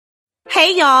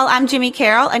Hey y'all, I'm Jimmy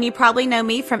Carroll, and you probably know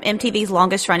me from MTV's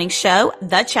longest running show,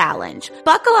 The Challenge.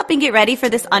 Buckle up and get ready for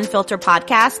this unfiltered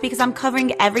podcast because I'm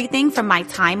covering everything from my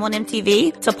time on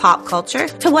MTV to pop culture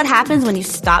to what happens when you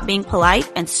stop being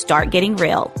polite and start getting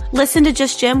real. Listen to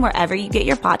Just Jim wherever you get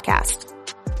your podcast.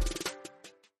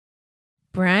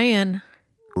 Brian.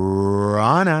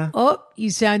 Rana. Oh,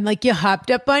 you sound like you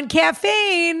hopped up on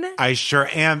caffeine. I sure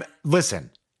am.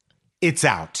 Listen, it's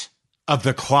out of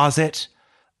the closet,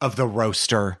 of the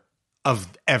roaster, of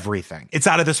everything. It's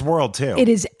out of this world, too. It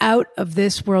is out of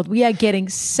this world. We are getting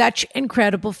such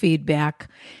incredible feedback.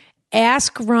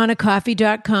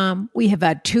 AskRonaCoffee.com. We have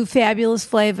had 2 fabulous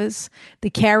flavors,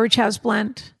 the Carriage House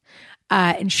Blend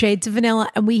and Shades of Vanilla.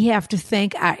 And we have to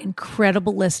thank our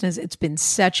incredible listeners. It's been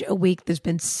such a week. There's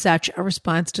been such a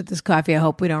response to this coffee. I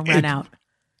hope we don't run out.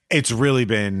 It's really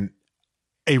been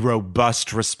a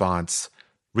robust response,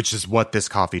 which is what this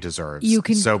coffee deserves. You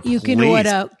can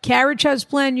order Carriage House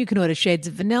Blend, you can order Shades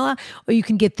of Vanilla, or you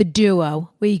can get the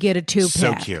duo where you get a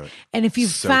 2-pack. So cute. And if you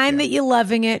find that you're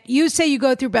loving it, you say you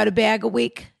go through about a bag a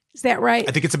week. Is that right?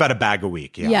 I think it's about a bag a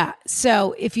week. Yeah. Yeah.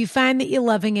 So if you find that you're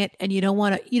loving it and you don't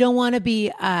want to be,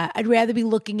 I'd rather be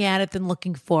looking at it than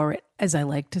looking for it, as I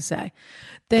like to say,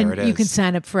 then you can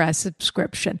sign up for our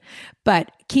subscription.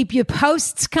 But keep your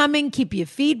posts coming, keep your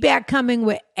feedback coming.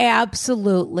 We're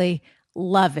absolutely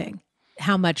loving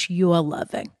how much you are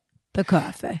loving the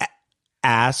coffee.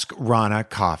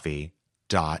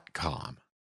 AskRonaCoffee.com.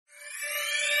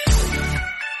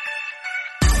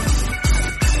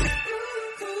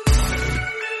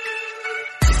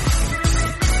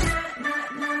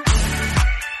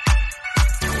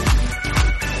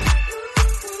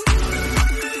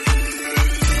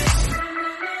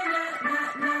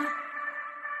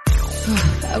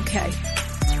 Okay.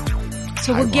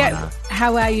 So we'll get,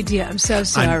 how are you, dear? I'm so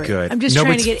sorry. I'm good. I'm just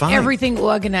trying to get everything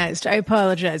organized. I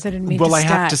apologize. I didn't mean to start. Well, I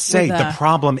have to say, the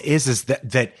problem is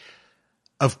that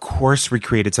of course we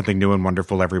created something new and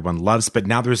wonderful everyone loves, but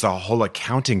now there's a whole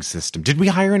accounting system. Did we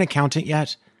hire an accountant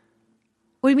yet?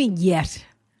 What do you mean yet?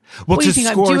 Well, what do you think,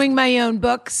 I'm doing my own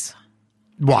books?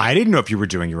 Well, I didn't know if you were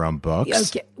doing your own books.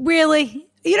 Okay. Really?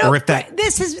 You know, or if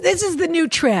this is the new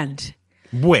trend.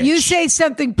 Which? You say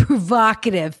something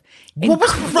provocative. What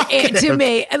was provocative? To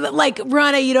me, like,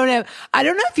 Rana, I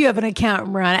don't know if you have an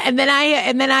accountant, Rana, and then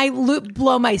I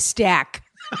blow my stack.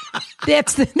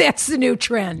 That's the new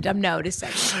trend I'm noticing.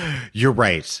 You're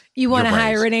right. You want to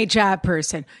hire an HR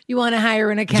person. You want to hire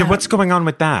an accountant. Yeah, what's going on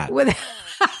with that?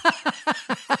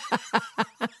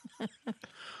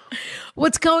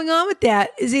 What's going on with that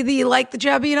is either you like the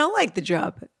job or you don't like the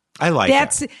job. I like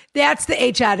it. That's the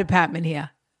HR department here.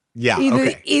 Yeah.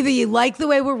 Either you like the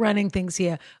way we're running things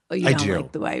here, or you don't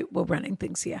like the way we're running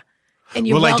things here. And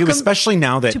you're welcome, I do, especially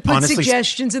now that to put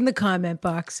suggestions in the comment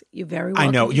box. You're very welcome.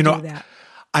 I know. To do that.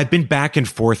 I've been back and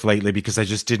forth lately because I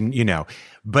just didn't,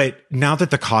 But now that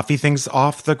the coffee thing's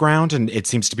off the ground and it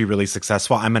seems to be really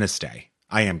successful, I'm going to stay.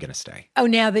 I am going to stay. Oh,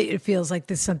 now that it feels like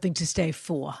there's something to stay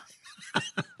for.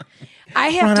 I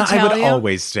have to tell you. I would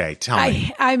always stay. Tell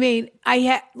me. I mean,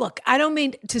 look, I don't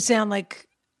mean to sound like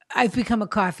I've become a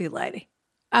coffee lady.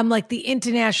 I'm like the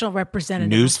international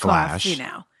representative of coffee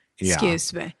now. Yeah.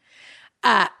 Excuse me.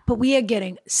 But we are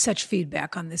getting such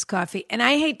feedback on this coffee. And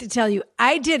I hate to tell you,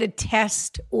 I did a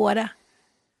test order.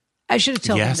 I should have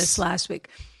told them this last week.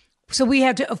 So we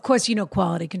have to, of course,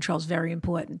 quality control is very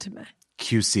important to me.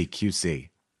 QC.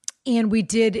 And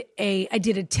I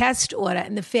did a test order,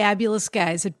 and the fabulous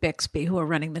guys at Bixby who are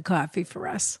running the coffee for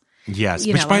us. Yes.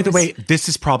 Which, by the way, this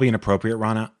is probably inappropriate,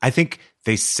 Rana. I think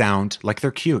they sound like they're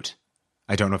cute.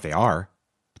 I don't know if they are,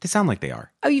 but they sound like they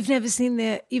are. Oh, you've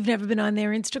never been on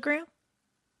their Instagram?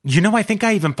 I think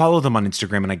I even follow them on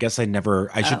Instagram, and I guess I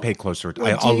should pay closer.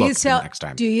 Well, I'll look next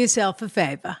time. Do yourself a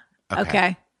favor,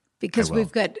 okay? Because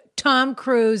we've got Tom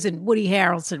Cruise and Woody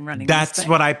Harrelson running this That's thing.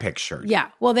 what I pictured. Yeah,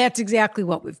 well, that's exactly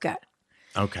what we've got.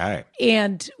 Okay.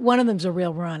 And one of them's a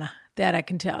real runner, that I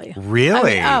can tell you.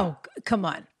 Really? Come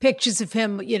on. Pictures of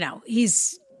him,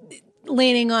 he's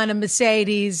leaning on a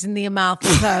Mercedes in the Amalfi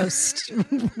Coast,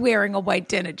 wearing a white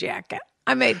dinner jacket.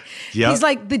 I mean, he's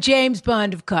like the James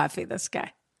Bond of coffee, this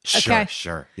guy. Okay?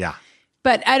 Sure. Yeah.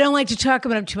 But I don't like to talk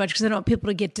about him too much because I don't want people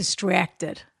to get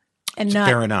distracted. And not,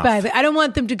 fair enough. I don't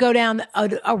want them to go down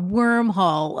a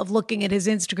wormhole of looking at his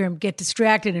Instagram, get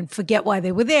distracted, and forget why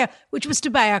they were there, which was to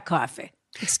buy our coffee.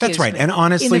 That's right. And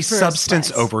honestly,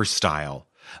 substance over style.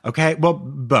 Okay? Well,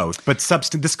 both. But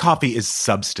this coffee is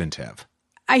substantive.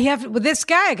 With this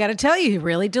guy, I got to tell you, he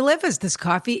really delivers. This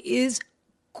coffee is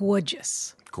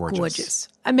gorgeous. Gorgeous.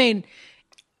 I mean,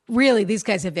 really, these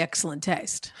guys have excellent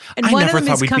taste. And I never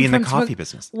thought we'd be in the coffee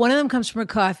business. One of them comes from a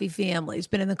coffee family. He's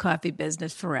been in the coffee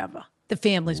business forever. The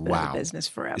family's been in the business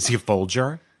forever. Is he a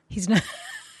Folger? He's not.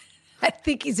 I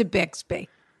think he's a Bixby,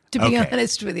 to be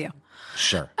honest with you.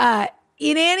 Sure.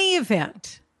 In any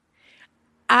event,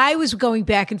 I was going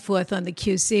back and forth on the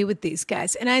QC with these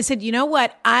guys. And I said, you know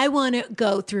what? I want to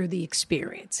go through the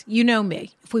experience. You know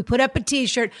me. If we put up a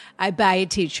T-shirt, I buy a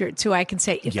T-shirt so I can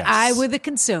say, if I were the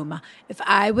consumer, if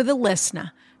I were the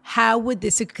listener, how would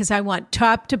this, because I want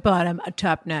top to bottom, a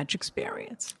top-notch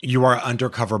experience. You are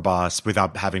undercover boss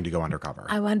without having to go undercover.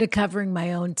 I'm undercovering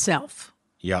my own self.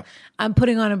 Yep. I'm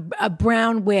putting on a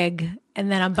brown wig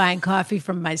and then I'm buying coffee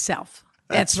from myself.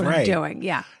 That's what I'm doing.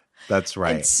 Yeah. That's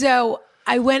right. And so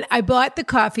I bought the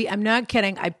coffee. I'm not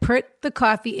kidding. I put the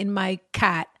coffee in my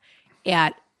cart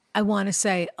at, I want to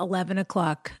say 11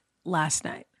 o'clock last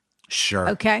night. Sure.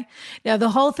 Okay. Now, the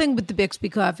whole thing with the Bixby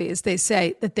coffee is they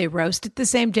say that they roast it the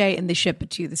same day and they ship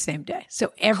it to you the same day.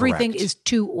 So everything is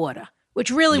to order,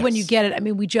 which really, when you get it, I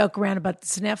mean, we joke around about the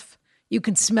sniff. You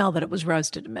can smell that it was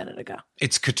roasted a minute ago.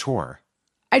 It's couture.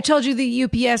 I told you the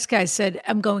UPS guy said,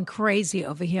 I'm going crazy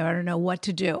over here. I don't know what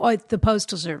to do. Oh, the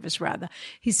Postal Service, rather.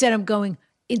 He said, I'm going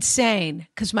insane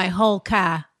because my whole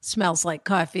car smells like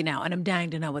coffee now, and I'm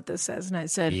dying to know what this says. And I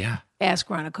said, ask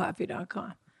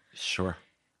RonaCoffee.com. Sure.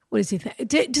 What does he think?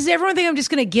 Does everyone think I'm just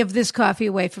going to give this coffee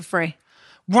away for free?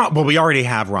 Well, we already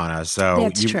have Rona, so...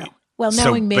 That's true. Well,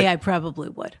 knowing me, I probably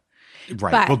would.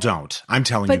 Right. But, well, don't. I'm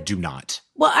telling you, do not.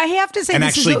 Well, I have to say, and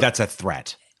actually, that's a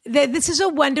threat. This is a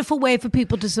wonderful way for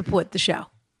people to support the show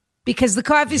because the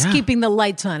coffee is keeping the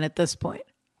lights on at this point.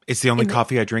 It's the only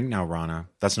coffee I drink now, Rona.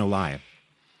 That's no lie.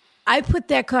 I put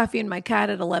that coffee in my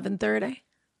cart at 11:30.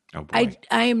 Oh boy!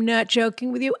 I am not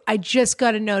joking with you. I just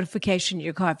got a notification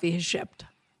your coffee has shipped.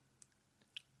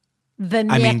 The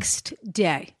next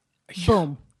day,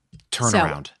 boom.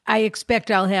 Turnaround. So I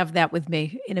expect I'll have that with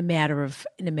me in a matter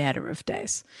of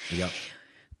days. Yep.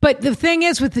 But the thing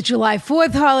is, with the July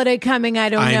 4th holiday coming, I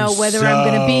don't know whether I'm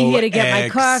going to be here to get my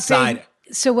coffee.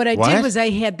 So what I did was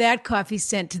I had that coffee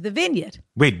sent to the vineyard.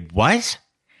 Wait, what?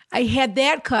 I had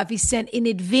that coffee sent in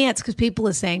advance because people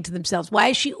are saying to themselves, why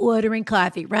is she ordering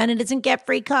coffee? Rona doesn't get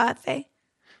free coffee.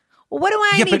 Well, what do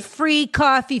I need free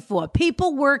coffee for?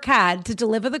 People work hard to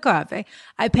deliver the coffee.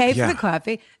 I pay for the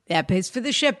coffee. That pays for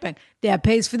the shipping. That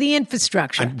pays for the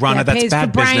infrastructure. And Rona, that that's pays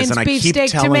bad for business. Brian's And I keep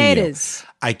beefsteak telling tomatoes. you,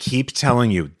 I keep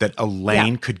telling you that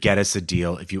Elaine could get us a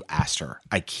deal if you asked her.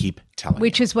 I keep telling you.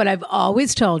 Which is what I've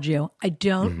always told you. I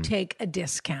don't take a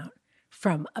discount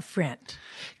from a friend.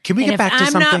 Can we get back to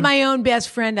something? If I'm not my own best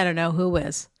friend, I don't know who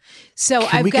is. So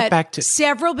I've got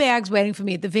several bags waiting for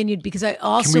me at the vineyard because I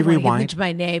also want to give them to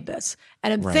my neighbors.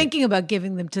 And I'm thinking about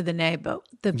giving them to the neighbor.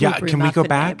 Can we go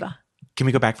back? Neighbor. Can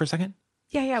we go back for a second?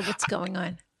 Yeah. What's going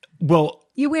on? Well,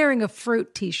 you're wearing a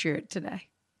fruit T-shirt today.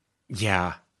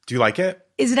 Yeah. Do you like it?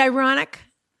 Is it ironic?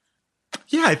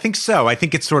 Yeah, I think so. I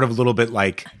think it's sort of a little bit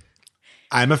like,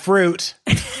 I'm a fruit.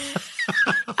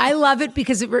 I love it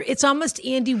because it's almost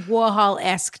Andy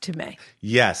Warhol-esque to me.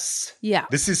 Yes. Yeah.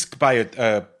 This is by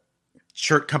a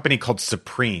shirt company called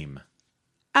Supreme.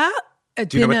 Do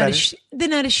you know what that is? They're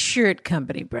not a shirt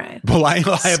company, Brian. Well, I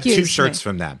have two shirts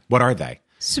from them. What are they?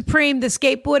 Supreme, the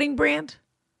skateboarding brand.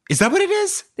 Is that what it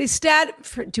is? They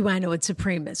do I know what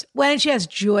Supreme is? Why don't you ask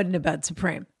Jordan about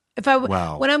Supreme?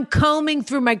 When I'm combing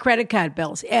through my credit card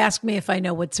bills, ask me if I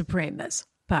know what Supreme is.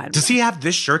 Does he have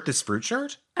this shirt, this fruit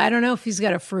shirt? I don't know if he's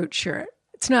got a fruit shirt.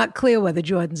 It's not clear whether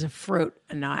Jordan's a fruit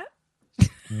or not.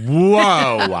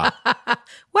 Whoa.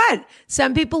 What?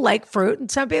 Some people like fruit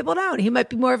and some people don't. He might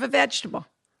be more of a vegetable.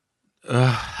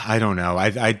 I don't know.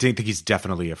 I think he's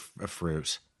definitely a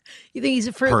fruit. You think he's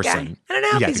a fruit guy? I don't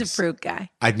know if he's a fruit guy.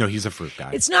 I know he's a fruit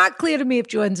guy. It's not clear to me if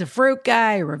Jordan's a fruit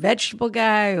guy or a vegetable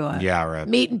guy or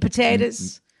meat and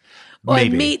potatoes. Or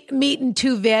meat and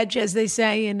two veg, as they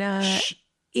say in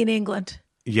England.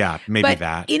 Yeah, maybe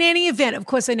that. In any event, of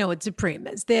course, I know what Supreme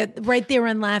is. They're right there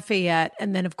in Lafayette,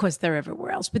 and then, of course, they're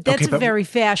everywhere else. But that's a very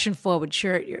fashion-forward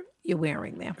shirt you're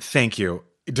wearing there. Thank you.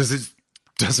 It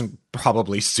doesn't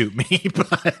probably suit me,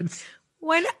 but...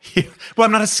 Why not? Well,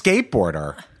 I'm not a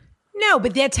skateboarder. No,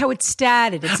 but that's how it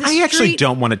started. I actually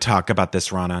don't want to talk about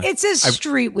this, Rona. It's a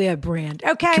streetwear brand,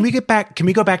 okay? Can we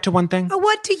go back to one thing?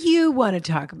 What do you want to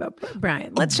talk about,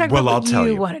 Brian? Let's talk about what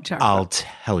you want to talk about. I'll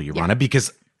tell you, Rona,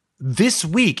 because this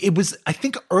week, it was, I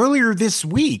think earlier this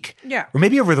week, or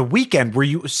maybe over the weekend, where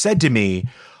you said to me,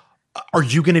 are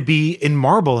you going to be in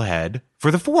Marblehead for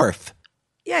the 4th?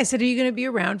 Yeah, I said, are you going to be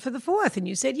around for the 4th? And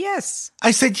you said yes. I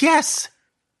said yes.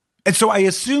 And so I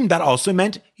assumed that also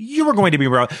meant you were going to be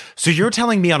around. So you're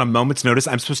telling me on a moment's notice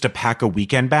I'm supposed to pack a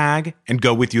weekend bag and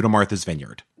go with you to Martha's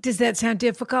Vineyard. Does that sound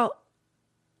difficult?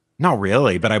 Not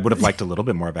really, but I would have liked a little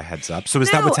bit more of a heads up. So is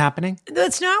that what's happening?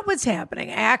 That's not what's happening,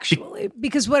 actually.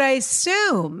 Because what I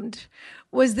assumed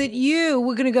was that you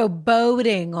were going to go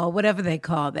boating or whatever they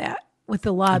call that with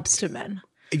the lobsterman.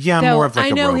 Yeah, more of like I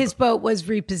know his boat was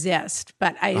repossessed,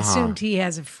 but I assumed he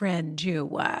has a friend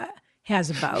who has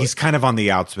a boat. He's kind of on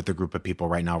the outs with a group of people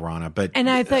right now, Rana. But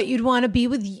I thought you'd want to be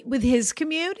with his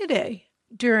community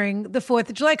during the 4th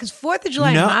of July, because 4th of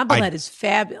July in Marblehead is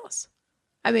fabulous.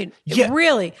 I mean,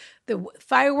 really, the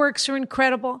fireworks are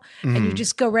incredible, and you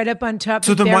just go right up on top.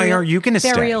 So then why are you going to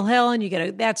stay? Burial Hill,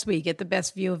 and that's where you get the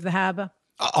best view of the harbor.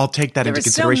 I'll take that into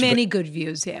consideration. There are so many good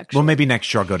views, actually. Well, maybe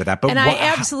next year I'll go to that. But I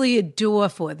absolutely adore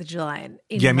 4th of July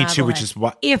in me too, which is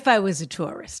what... If I was a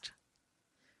tourist.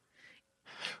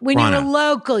 When Rana, you're a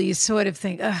local, you sort of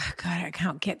think, oh, God, I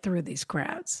can't get through these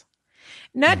crowds.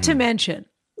 Not to mention,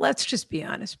 let's just be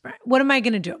honest, Brian. What am I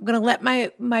going to do? I'm going to let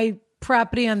my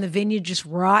property on the vineyard just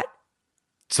rot?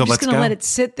 So let's go. Just going to let it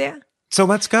sit there? So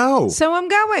let's go. So I'm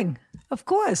going, of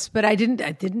course. But I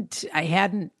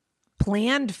hadn't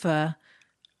planned for...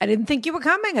 I didn't think you were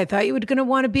coming. I thought you were going to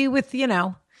want to be with,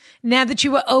 now that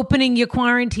you were opening your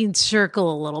quarantine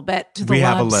circle a little bit to the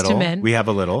lobstermen. We have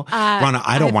a little. Rana,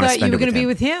 I don't want to spend it with him. I thought you were going to be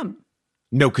with him.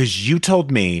 No, because you told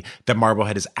me that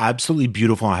Marblehead is absolutely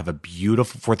beautiful. I have a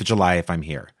beautiful 4th of July if I'm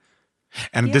here.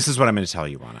 And this is what I'm going to tell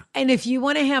you, Rana. And if you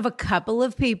want to have a couple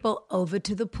of people over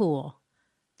to the pool,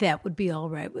 that would be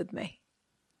all right with me.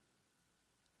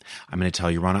 I'm going to tell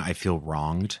you, Rana, I feel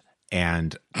wronged.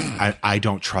 And I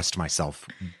don't trust myself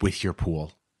with your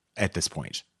pool at this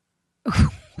point.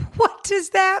 What does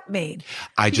that mean?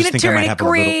 I just think I might have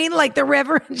green like the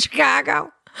river in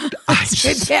Chicago on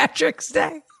St. Patrick's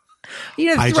Day.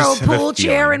 You know, throw a pool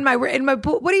chair in my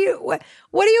pool. What are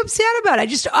you upset about? I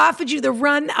just offered you the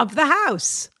run of the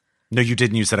house. No, you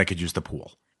didn't. You said I could use the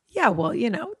pool. Yeah, well,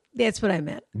 that's what I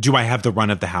meant. Do I have the run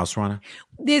of the house, Rana?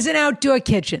 There's an outdoor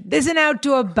kitchen. There's an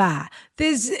outdoor bar.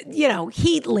 There's,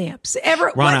 heat lamps.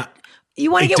 Rana,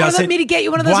 you want to get me to get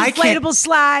you one of those inflatable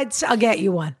slides? I'll get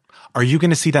you one. Are you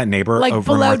going to see that neighbor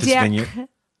over in Martha's Vineyard? Deck.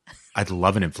 I'd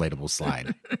love an inflatable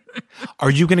slide. Are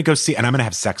you going to go see? And I'm going to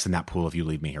have sex in that pool if you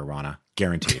leave me here, Rana.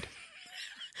 Guaranteed.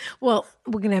 Well,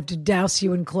 we're going to have to douse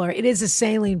you in chlorine. It is a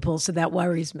saline pool, so that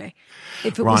worries me.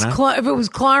 If it was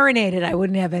chlorinated, I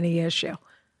wouldn't have any issue.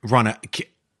 Rana,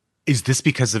 is this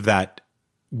because of that?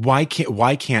 Why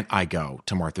can't I go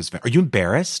to Martha's Vineyard? Are you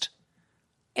embarrassed?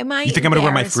 Am I? You think I'm going to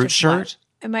wear my fruit shirt?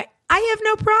 I have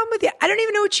no problem with you. I don't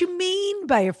even know what you mean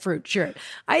by a fruit shirt.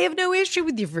 I have no issue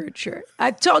with your fruit shirt.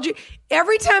 I've told you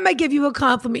every time I give you a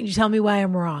compliment, you tell me why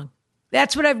I'm wrong.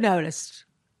 That's what I've noticed.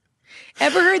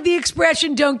 Ever heard the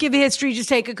expression, don't give a history, just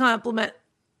take a compliment?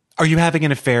 Are you having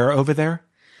an affair over there?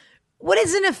 What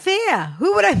is an affair?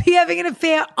 Who would I be having an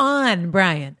affair on,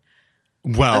 Brian?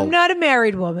 Well, I'm not a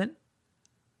married woman.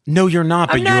 No, you're not.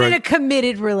 But I'm not in a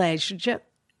committed relationship.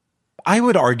 I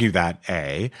would argue that,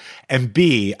 A. And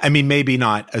B, I mean, maybe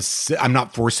not. I'm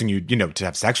not forcing you, to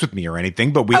have sex with me or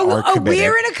anything, but we are committed.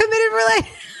 We're in a committed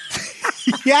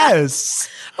relationship? Yes.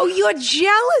 Oh, you're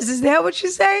jealous. Is that what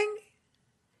you're saying?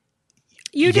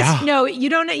 No, you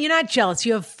don't. You're not jealous.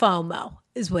 You have FOMO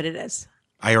is what it is.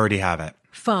 I already have it.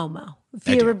 FOMO.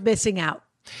 Fear of missing out.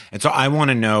 And so I want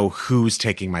to know who's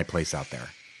taking my place out there.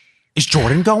 Is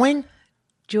Jordan going?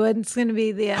 Jordan's going to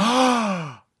be there.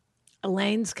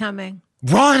 Elaine's coming.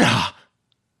 Rana!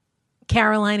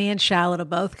 Caroline and Charlotte are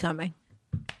both coming.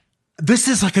 This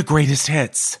is like a greatest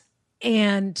hits.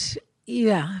 And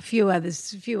yeah, a few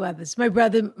others. My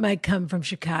brother might come from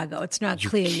Chicago. It's not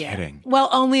clear yet. Well,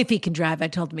 only if he can drive. I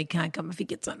told him he can't come if he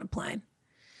gets on a plane.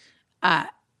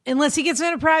 Unless he gets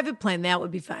on a private plane, that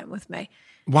would be fine with me.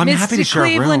 Well, I'm happy to share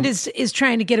Cleveland a room. is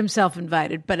trying to get himself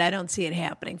invited, but I don't see it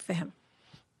happening for him.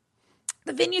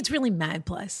 The Vineyard's really my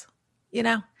place,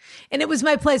 And it was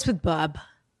my place with Bob.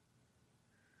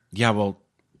 Yeah, well,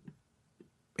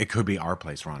 it could be our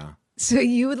place, Rana. So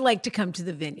you would like to come to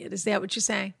the Vineyard. Is that what you're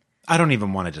saying? I don't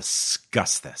even want to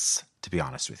discuss this, to be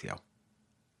honest with you.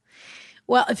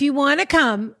 Well, if you want to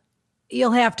come,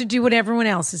 you'll have to do what everyone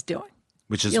else is doing.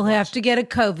 Which is You'll have to get a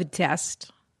COVID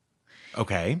test.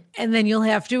 Okay. And then you'll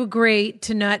have to agree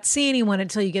to not see anyone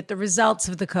until you get the results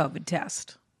of the COVID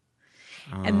test.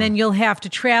 And then you'll have to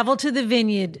travel to the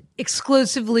Vineyard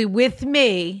exclusively with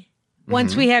me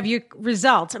once we have your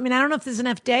results. I mean, I don't know if there's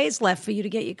enough days left for you to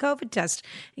get your COVID test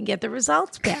and get the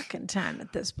results back in time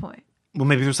at this point. Well,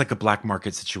 maybe there's like a black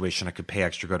market situation. I could pay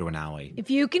extra, go to an alley. If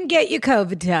you can get your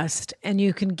COVID test and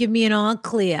you can give me an all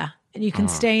clear, and you can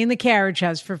stay in the carriage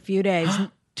house for a few days.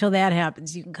 Till that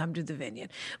happens, you can come to the Vineyard.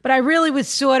 But I really was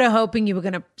sort of hoping you were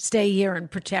going to stay here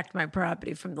and protect my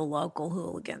property from the local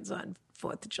hooligans on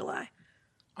 4th of July.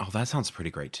 Oh, that sounds pretty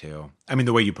great, too. I mean,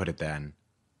 the way you put it then.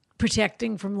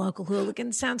 Protecting from local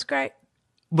hooligans sounds great.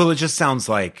 Well, it just sounds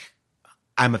like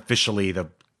I'm officially the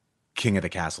king of the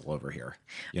castle over here,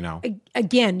 you know?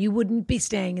 Again, you wouldn't be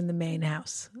staying in the main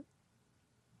house.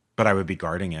 But I would be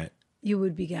guarding it. You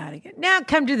would be guarding it. Now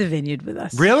come to the Vineyard with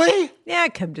us. Really? Yeah,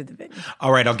 come to the Vineyard.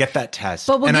 All right, I'll get that test.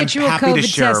 But we'll get you a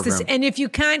COVID test. A and if you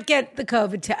can't get the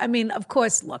COVID test, I mean, of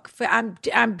course, look, I'm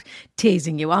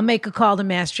teasing you. I'll make a call to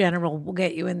Mass General. We'll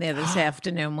get you in there this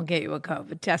afternoon. We'll get you a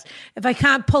COVID test. If I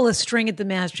can't pull a string at the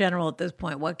Mass General at this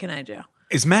point, what can I do?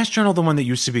 Is Mass General the one that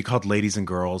used to be called Ladies and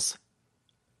Girls?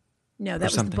 No, that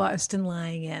was the Boston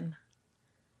Lying In.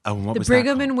 Oh, what the was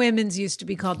Brigham that and Women's used to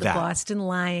be called the Boston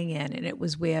Lying In, and it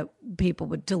was where people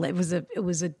would deliver. It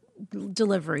was a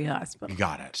delivery hospital.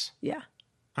 Got it. Yeah.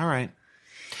 All right.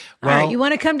 Well, all right. You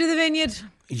want to come to the Vineyard?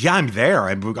 Yeah, I'm there.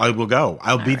 I will go.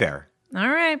 I'll be there. All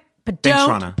right. But Thanks, don't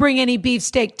Rana. bring any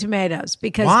beefsteak tomatoes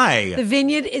because Why? The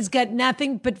Vineyard has got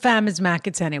nothing but farmers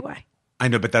markets anyway. I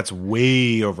know, but that's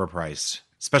way overpriced,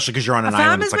 especially because you're on an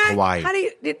island. It's like Hawaii. How do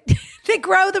you? They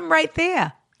grow them right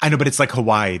there. I know, but it's like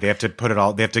Hawaii. They have to put it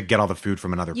all. They have to get all the food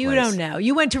from another place. You don't know.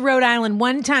 You went to Rhode Island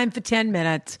one time for 10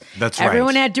 minutes. That's right.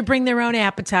 Everyone had to bring their own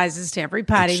appetizers to every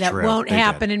party. It's that true. won't They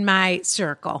happen did. in my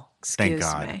circle. Excuse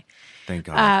me. Thank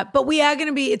God. But we are going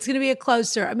to be. It's going to be a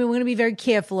closer. I mean, we're going to be very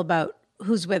careful about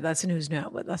who's with us and who's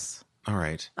not with us. All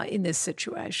right. In this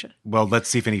situation. Well, let's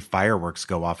see if any fireworks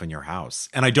go off in your house,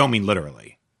 and I don't mean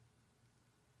literally.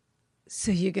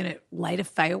 So you're going to light a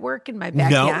firework in my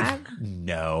backyard?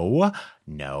 No.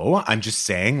 I'm just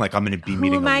saying, like, I'm going to be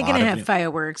meeting a lot of... Who am I going to have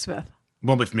fireworks with?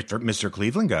 Well, if Mr.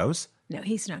 Cleveland goes. No,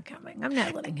 he's not coming. I'm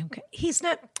not letting him come. He's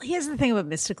not... Here's the thing about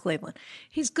Mr. Cleveland.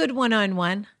 He's good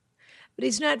one-on-one, but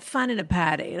he's not fun in a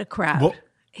party, in a crowd. Well,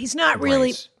 he's not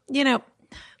really,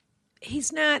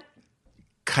 he's not...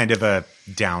 Kind of a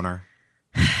downer.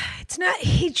 It's not...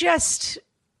 He tries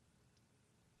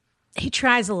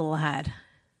a little hard.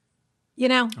 You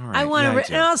know, right. I want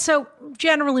to, and also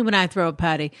generally when I throw a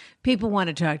party, people want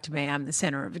to talk to me. I'm the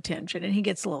center of attention, and he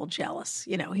gets a little jealous.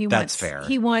 You know, that's fair.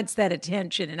 He wants that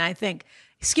attention, and I think,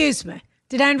 excuse me,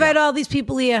 did I invite all these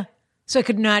people here so I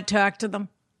could not talk to them?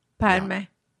 Pardon me.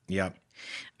 Yep.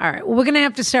 All right. Well, we're going to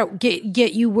have to start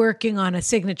get you working on a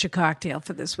signature cocktail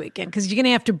for this weekend because you're going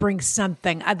to have to bring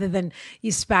something other than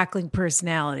your sparkling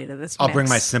personality to this. I'll bring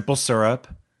my simple syrup.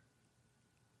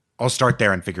 I'll start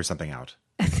there and figure something out.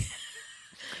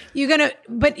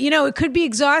 But it could be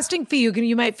exhausting for you.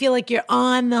 You might feel like you're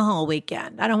on the whole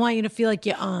weekend. I don't want you to feel like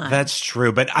you're on. That's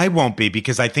true, but I won't be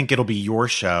because I think it'll be your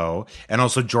show. And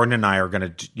also Jordan and I are going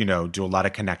to, do a lot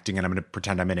of connecting, and I'm going to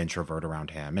pretend I'm an introvert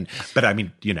around him. But I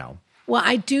mean, Well,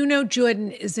 I do know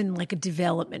Jordan is in like a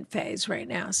development phase right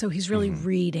now. So he's really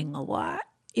reading a lot.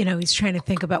 He's trying to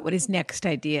think about what his next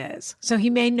idea is. So he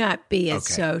may not be as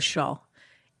social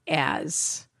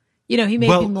as, he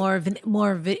may be more of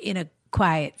it in a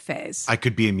quiet phase. I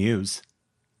could be a muse.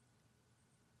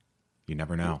 You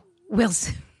never know. We'll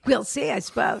see, I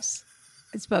suppose.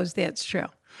 I suppose that's true.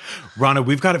 Rana,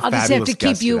 we've got a fabulous guest I'll just have to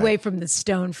keep you today. away from the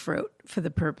stone fruit for the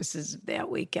purposes of that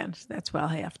weekend. That's what I'll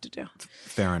have to do.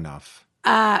 Fair enough.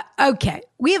 Okay.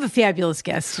 We have a fabulous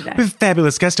guest today. We have a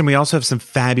fabulous guest, and we also have some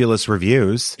fabulous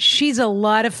reviews. She's a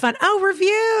lot of fun. Oh,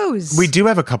 reviews. We do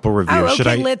have a couple reviews. Oh,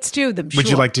 okay, let's do them. Would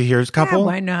you like to hear a couple? Yeah,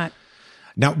 why not?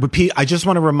 Now, I just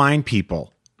want to remind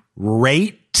people,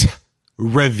 rate,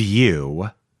 review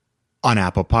on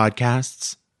Apple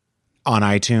Podcasts, on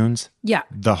iTunes. Yeah.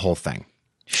 The whole thing.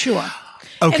 Sure.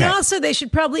 Okay. And also they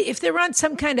should probably, if they're on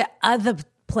some kind of other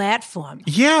platform.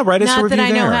 Yeah, write us a review there.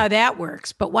 Not that I know how that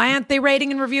works, but why aren't they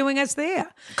rating and reviewing us there?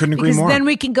 Couldn't agree more. Because then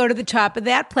we can go to the top of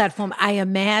that platform, I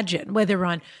imagine, whether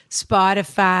on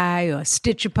Spotify or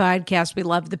Stitcher Podcast. We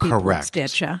love the people at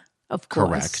Stitcher, of course.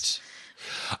 Correct.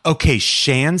 Okay,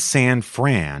 Shan San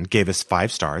Fran gave us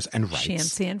 5 stars and writes, Shan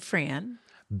San Fran.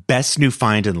 Best new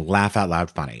find and laugh out loud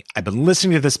funny. I've been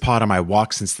listening to this pod on my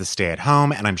walk since the stay at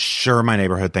home, and I'm sure my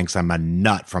neighborhood thinks I'm a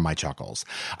nut from my chuckles.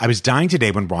 I was dying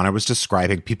today when Rana was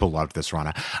describing, people loved this,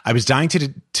 Rana. I was dying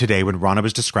today when Rana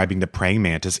was describing the praying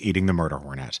mantis eating the murder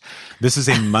hornet. This is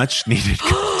a much needed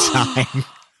good time.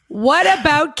 What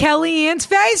about Kellyanne's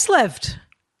facelift?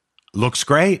 Looks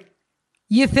great.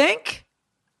 You think?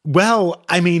 Well,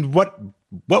 I mean, what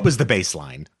was the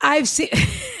baseline? I've seen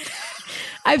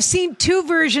 2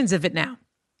 versions of it now.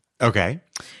 Okay.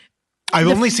 I've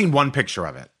only seen one picture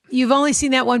of it. You've only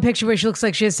seen that one picture where she looks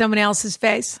like she has someone else's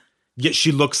face? Yeah,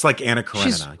 she looks like Anna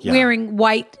Karenina. She's wearing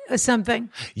white or something.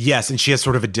 Yes, and she has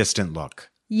sort of a distant look.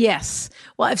 Yes.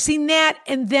 Well, I've seen that,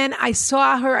 and then I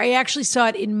actually saw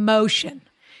it in motion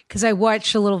because I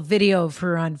watched a little video of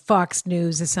her on Fox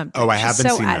News or something. Oh, I haven't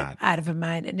seen that. Out of her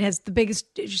mind. And it has the biggest,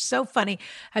 she's so funny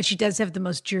how she does have the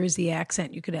most Jersey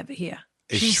accent you could ever hear.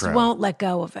 She just won't let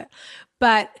go of it.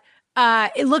 But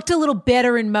it looked a little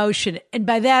better in motion. And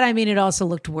by that, I mean it also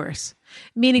looked worse,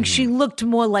 meaning she looked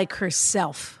more like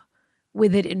herself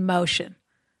with it in motion.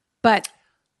 But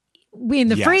in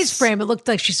the freeze frame, it looked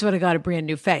like she sort of got a brand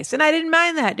new face. And I didn't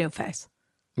mind that new face.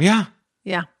 Yeah.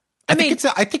 Yeah. I think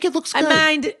it looks good.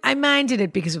 I minded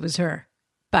it because it was her.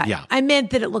 But I meant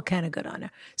that it looked kind of good on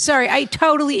her. Sorry, I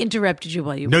totally interrupted you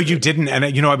while you were No, you didn't. And,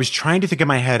 I was trying to think in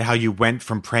my head how you went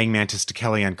from Praying Mantis to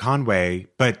Kellyanne Conway.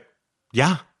 But,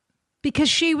 yeah. Because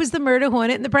she was the murder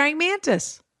hornet and the Praying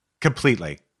Mantis.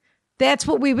 Completely. That's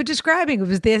what we were describing. It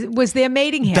was their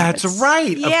mating habits. That's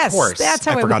right. Yes, of course. That's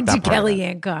how I went to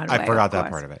Kellyanne Conway. I forgot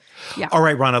that part of it. Yeah. All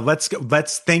right, Rana, let's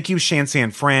thank you, Shancy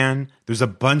and Fran. There's a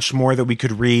bunch more that we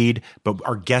could read, but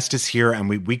our guest is here and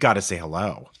we got to say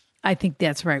hello. I think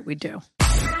that's right. We do.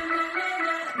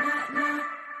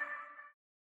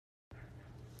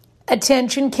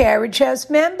 Attention Carriage House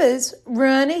members,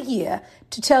 Rana here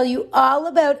to tell you all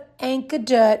about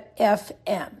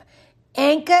Anchor.fm.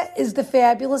 Anchor is the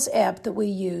fabulous app that we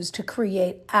use to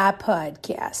create our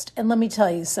podcast. And let me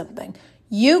tell you something.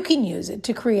 You can use it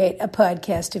to create a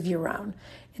podcast of your own.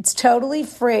 It's totally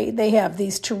free. They have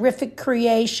these terrific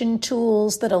creation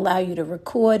tools that allow you to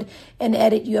record and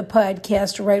edit your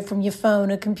podcast right from your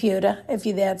phone or computer, if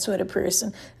you're that sort of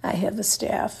person. I have a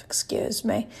staff, excuse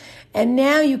me. And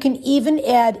now you can even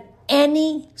add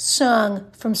any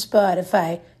song from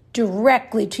Spotify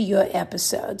directly to your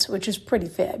episodes, which is pretty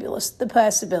fabulous. The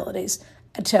possibilities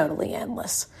are totally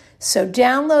endless. So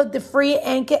download the free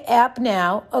Anchor app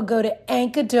now or go to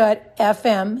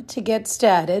anchor.fm to get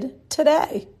started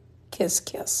today. Kiss,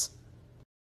 kiss.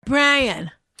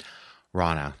 Brian.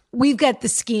 Rana. We've got the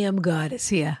scam goddess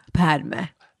here. Pardon me.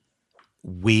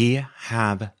 We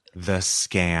have the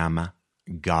scam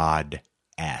goddess.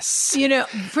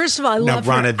 First of all, I love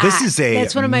Rana, her this art. Is a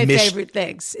That's one of my favorite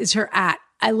things is her art.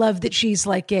 I love that she's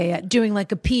like doing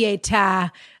like a pietà,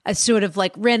 a sort of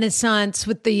like Renaissance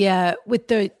with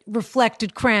the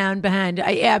reflected crown behind.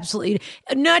 I absolutely,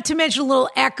 not to mention a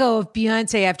little echo of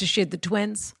Beyonce after she had the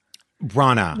twins.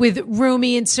 Rana. With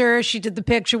Rumi and Sir, she did the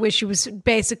picture where she was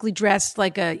basically dressed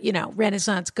like a,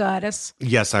 Renaissance goddess.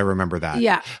 Yes, I remember that.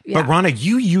 Yeah. But Rana,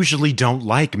 you usually don't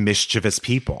like mischievous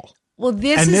people. Well,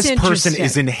 this person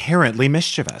is inherently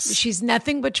mischievous. She's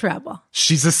nothing but trouble.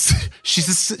 She's a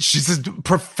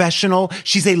professional.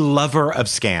 She's a lover of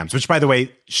scams, which, by the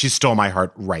way, she stole my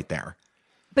heart right there.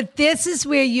 But this is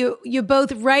where you're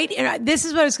both right. And this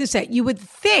is what I was going to say. You would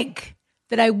think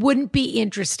that I wouldn't be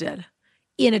interested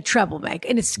in a troublemaker,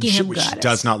 in a scam goddess. She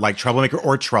does not like troublemaker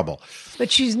or trouble.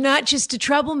 But she's not just a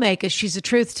troublemaker. She's a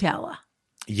truth teller.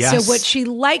 Yes. So what she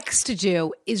likes to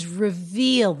do is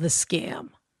reveal the scam.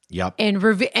 Yep. And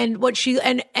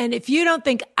if you don't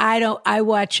think I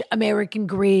watch American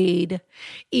Greed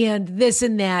and this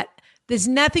and that, there's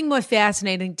nothing more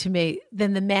fascinating to me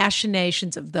than the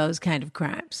machinations of those kind of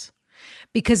crimes,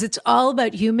 because it's all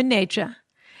about human nature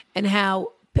and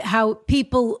how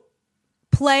people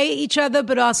play each other,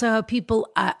 but also how people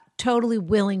are totally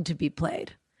willing to be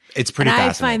played. It's pretty fascinating.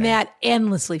 I find that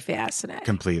endlessly fascinating.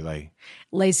 Completely.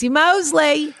 Lacey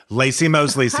Mosley. Lacey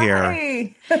Mosley's here.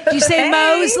 Hi. Do you say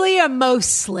Mosley or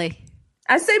Mosley?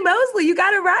 I say Mosley. You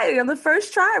got it right on the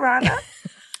first try, Rana.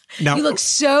 No. You look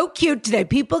so cute today.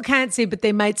 People can't see, but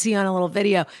they might see on a little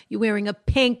video. You're wearing a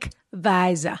pink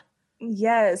visor.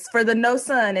 Yes, for the no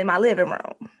sun in my living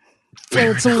room.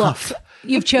 Well, it's a look.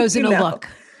 You've chosen a look.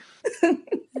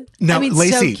 Now,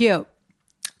 Lacey, so cute.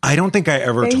 I don't think I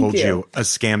ever told you a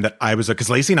scam that I was,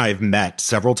 because Lacey and I have met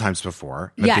several times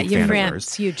before. Yeah, your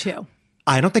friends, you too.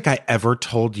 I don't think I ever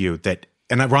told you that,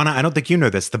 and Rana, I don't think you know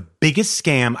this, the biggest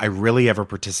scam I really ever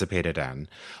participated in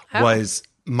was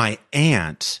my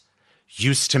aunt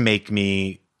used to make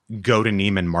me go to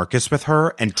Neiman Marcus with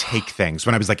her and take things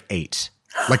when I was like 8,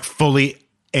 like fully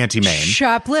anti-main.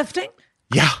 Shoplifting?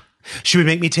 Yeah. She would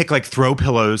make me take like throw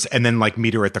pillows and then like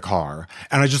meet her at the car.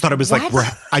 And I just thought it was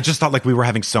I just thought like we were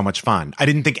having so much fun. I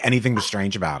didn't think anything was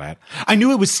strange about it. I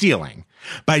knew it was stealing,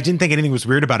 but I didn't think anything was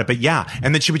weird about it. But yeah.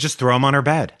 And then she would just throw them on her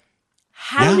bed.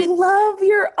 I love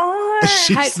your aunt.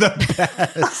 She's the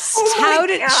best.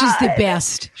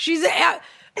 She's the best.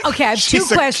 Okay, I have two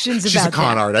questions about that. She's a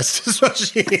con artist, is what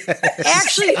she is.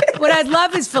 Actually, what I'd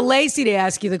love is for Lacey to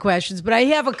ask you the questions, but I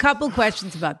have a couple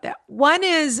questions about that. One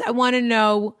is, I want to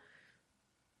know,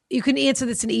 you can answer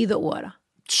this in either order.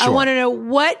 Sure. I want to know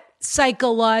what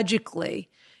psychologically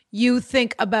you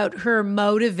think about her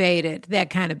motivated that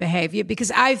kind of behavior,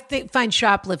 because I find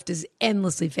shoplifters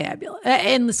endlessly fabulous,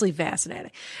 endlessly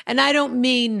fascinating. And I don't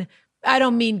mean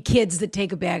kids that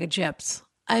take a bag of chips.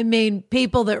 I mean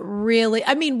people that really.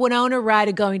 I mean Winona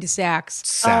Ryder going to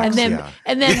Saks, and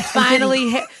then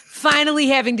finally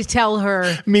having to tell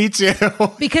her. Me too.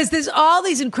 Because there's all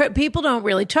these people don't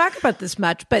really talk about this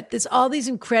much, but there's all these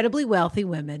incredibly wealthy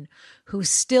women who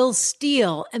still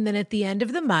steal, and then at the end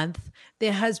of the month,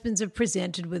 their husbands are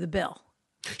presented with a bill.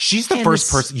 She's the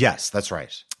first person. Yes, that's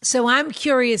right. So I'm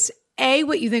curious, A,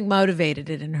 what you think motivated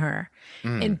it in her,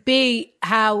 and B,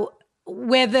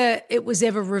 whether it was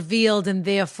ever revealed and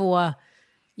therefore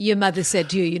your mother said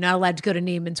to you, you're not allowed to go to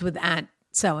Neiman's with Aunt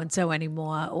so-and-so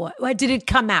anymore, or did it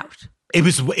come out?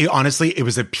 Honestly, it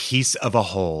was a piece of a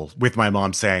whole with my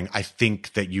mom saying, I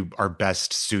think that you are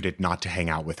best suited not to hang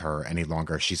out with her any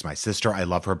longer. She's my sister. I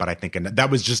love her, but I think that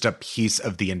was just a piece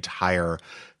of the entire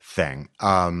thing.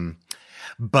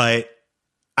 But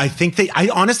I think I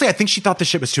think she thought the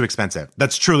shit was too expensive.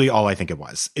 That's truly all I think it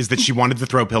was, is that she wanted to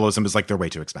throw pillows and was like, they're way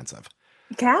too expensive.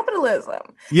 Capitalism.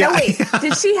 Yeah. Now, wait,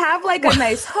 did she have like a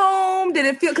nice home? Did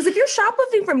it feel, because if you're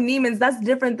shoplifting from Neiman's, that's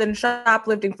different than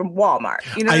shoplifting from Walmart.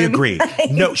 You know, I agree.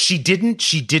 Mean? No, she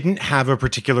didn't have a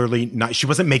particularly she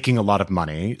wasn't making a lot of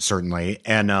money, certainly,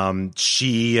 and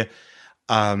she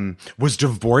was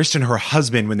divorced, and her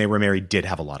husband, when they were married, did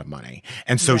have a lot of money,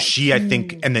 and so I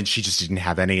think, and then she just didn't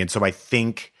have any, and so I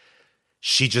think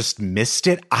she just missed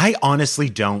it. I honestly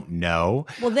don't know.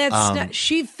 Well, that's not,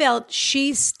 she felt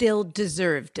she still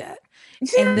deserved it.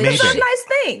 She deserved nice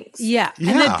things. Yeah.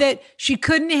 And that she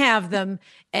couldn't have them,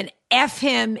 and F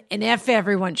him and F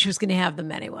everyone. She was going to have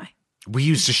them anyway. We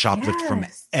used to shoplift from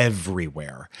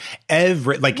everywhere.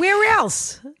 Where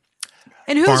else?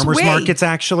 And who's farmers markets,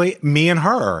 actually. Me and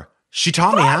her. She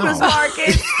taught me how. Farmers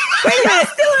market. Wait a minute,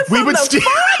 stealing from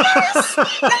farmers?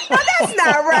 No, that's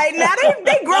not right. Now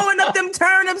they growing up them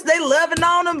turnips, they loving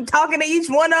on them, talking to each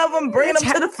one of them, bringing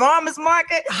them to the farmers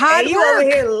market. And you over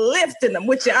here lifting them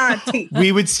with your auntie.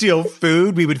 We would steal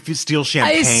food. We would steal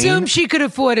champagne. I assume she could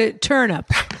afford a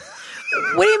turnip.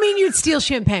 What do you mean you'd steal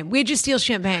champagne? Where'd you steal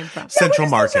champagne from? Central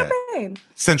Market.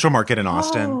 Central Market in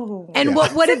Austin. Oh. And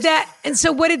what did that? And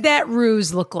so what did that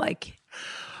ruse look like?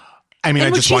 I mean,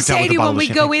 and I just walked out with a bottle of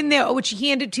champagne. When we go in there, or would she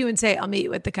hand it to you and say, I'll meet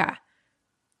you at the car?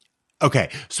 Okay.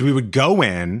 So we would go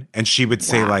in and she would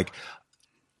say like,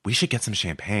 we should get some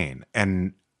champagne.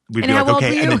 And we'd be like,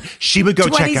 okay. And then she would go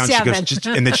check out. And she goes,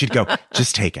 and then she'd go,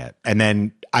 just take it. And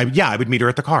then I would meet her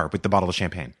at the car with the bottle of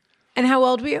champagne. And how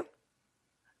old were you?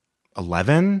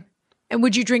 11. And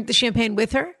would you drink the champagne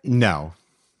with her? No.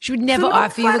 She would never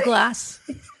offer you a glass?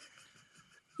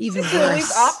 Even worse. At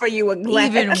least offer you a glass.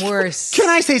 Even worse. Can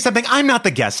I say something? I'm not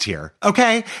the guest here,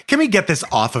 okay? Can we get this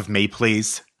off of me,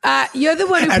 please? You're the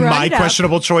one who and brought my it up.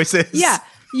 questionable choices. Yeah,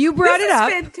 you brought it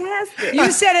up. Fantastic.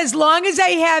 You said, as long as I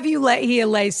have you here,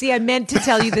 Lacey, I meant to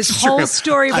tell you this whole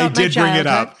story about my childhood. I did bring it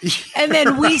up. And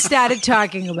then we started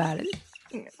talking about it.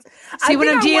 See what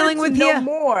I'm dealing with here?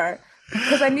 More.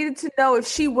 Because I needed to know if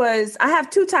she was. I have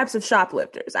two types of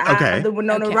shoplifters. I have the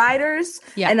Winona Riders,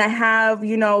 and I have,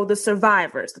 the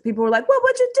survivors. The people who are like, "What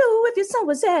would you do if your son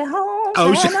was at home?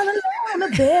 On the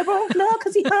bedroom floor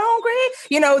because he's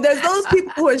hungry." There's those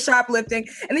people who are shoplifting,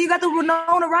 and then you got the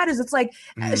Winona Riders. It's like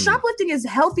shoplifting is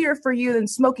healthier for you than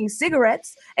smoking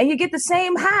cigarettes, and you get the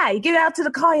same high. You get out to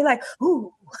the car, you're like,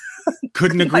 "Ooh."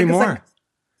 Couldn't agree more.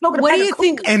 What do you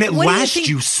think? And it lasts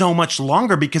you so much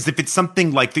longer, because if it's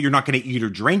something like that you're not going to eat or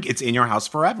drink, it's in your house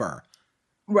forever.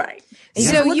 Right. And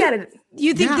so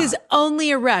you think there's only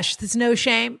a rush? There's no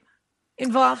shame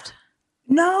involved?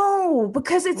 No,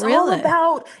 because it's all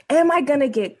about, am I going to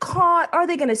get caught? Are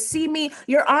they going to see me?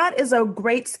 Your aunt is a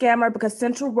great scammer, because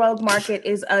Central World Market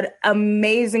is an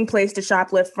amazing place to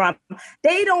shoplift from.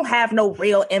 They don't have no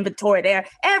real inventory there.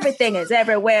 Everything is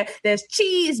everywhere. There's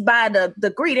cheese by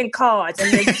the greeting cards,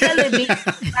 and there's jelly beans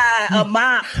by a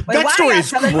mop. That story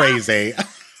is crazy.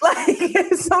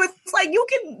 So it's like you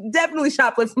can definitely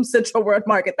shoplift from Central World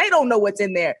Market. They don't know what's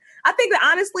in there. I think that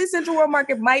honestly, Central World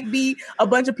Market might be a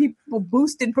bunch of people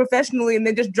boosted professionally and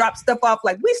then just drop stuff off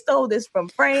like, we stole this from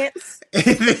France.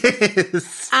 It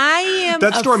is.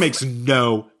 That story makes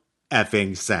no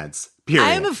effing sense. Period.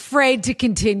 I am afraid to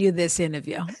continue this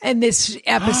interview and this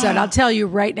episode. I'll tell you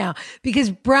right now,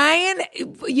 because Brian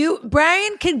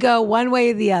can go one way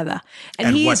or the other.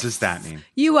 And what does that mean?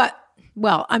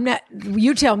 Well, I'm not.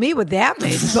 You tell me what that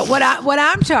means. But what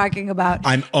I'm talking about,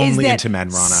 I'm only into men,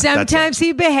 Rana. Sometimes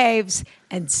he behaves,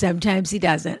 and sometimes he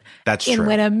doesn't. That's true. And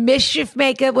when a mischief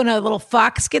maker, when a little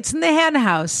fox gets in the hen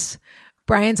house,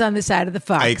 Brian's on the side of the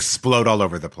fox. I explode all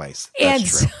over the place.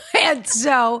 That's true. And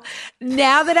so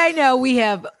now that I know we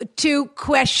have two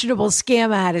questionable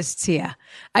scam artists here,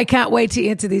 I can't wait to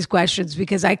answer these questions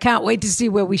because I can't wait to see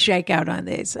where we shake out on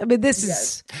these. I mean, this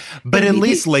is. But at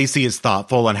least Lacey is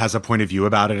thoughtful and has a point of view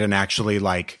about it and actually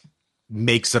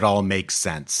makes it all make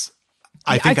sense.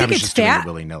 I think I was just doing it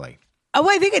willy-nilly. Oh,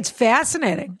 I think it's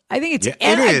fascinating. I think it's. It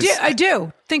is. I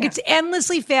do think it's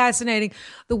endlessly fascinating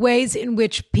the ways in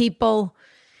which people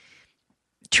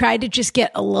try to just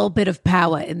get a little bit of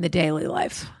power in the daily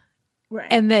life. Right.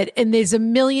 And there's a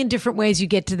million different ways you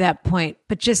get to that point,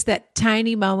 but just that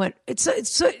tiny moment, it's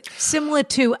so similar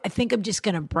to, I think I'm just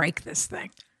going to break this thing.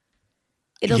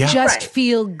 It'll just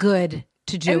feel good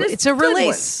to do it. It's a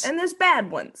release. And there's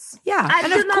bad ones. Yeah. And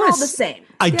they're not all the same.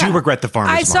 I do regret the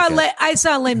farmer's market. I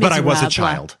saw Les Mis. But I was a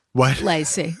child. What?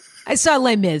 Lacey. I saw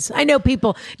Les Mis. I know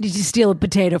people need to steal a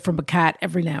potato from a cat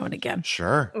every now and again.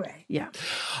 Sure. Right. Yeah.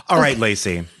 All right,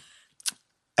 Lacey.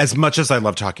 As much as I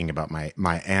love talking about my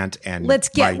aunt and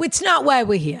it's not why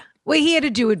we're here. We're here to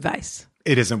do advice.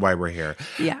 It isn't why we're here.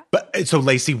 Yeah. But so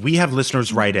Lacey, we have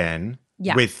listeners write in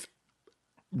with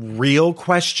real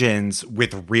questions,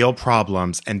 with real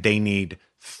problems, and they need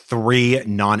 3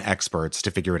 non-experts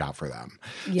to figure it out for them.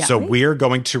 Yeah. So we're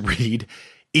going to read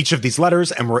each of these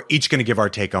letters, and we're each going to give our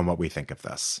take on what we think of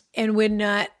this. And we're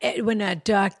not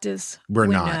doctors. We're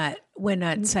not. We're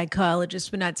not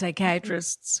psychologists. We're not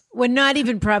psychiatrists. We're not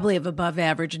even probably of above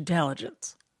average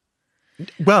intelligence.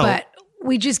 Well, but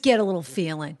we just get a little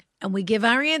feeling, and we give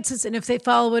our answers. And if they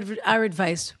follow our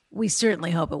advice, we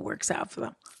certainly hope it works out for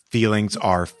them. Feelings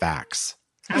are facts.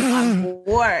 I'm on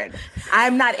board.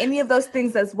 I'm not any of those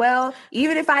things as well,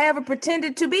 even if I ever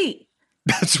pretended to be.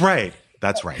 That's right.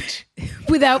 That's right.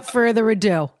 Without further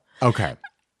ado. Okay.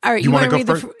 All right. You want to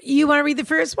read you want to read the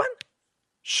first one?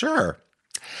 Sure.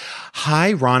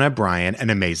 Hi, Rana, Brian, an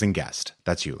amazing guest.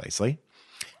 That's you, Lacey.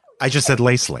 I just said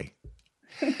Lacey.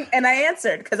 And I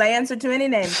answered because I answered too many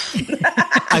names.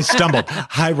 I stumbled.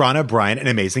 Hi, Rana, Brian, an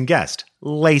amazing guest.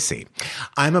 Lacey.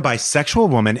 I'm a bisexual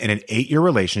woman in an 8-year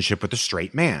relationship with a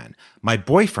straight man. My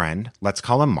boyfriend, let's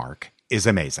call him Mark, is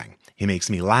amazing. He makes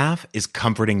me laugh, is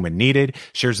comforting when needed,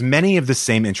 shares many of the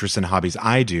same interests and hobbies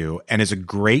I do, and is a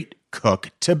great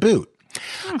cook to boot.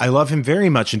 I love him very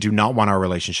much and do not want our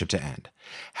relationship to end.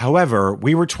 However,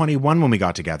 we were 21 when we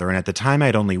got together, and at the time I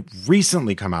had only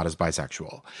recently come out as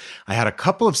bisexual. I had a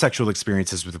couple of sexual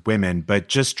experiences with women, but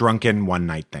just drunken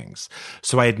one-night things.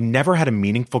 So I had never had a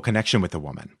meaningful connection with a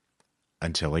woman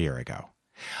until a year ago.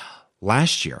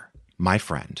 Last year, my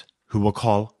friend, who we'll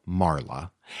call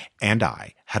Marla, and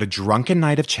I had a drunken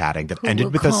night of chatting that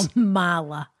ended with us.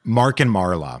 Marla. Mark and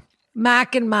Marla.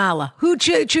 Mark and Marla. Who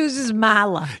chooses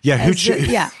Marla? Yeah, who chooses?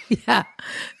 Yeah.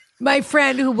 My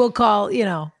friend who we'll call,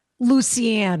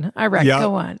 Lucianne. All right,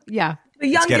 go on. Yeah. The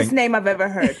youngest name I've ever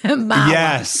heard. Marla.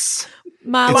 Yes.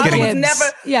 Marla was never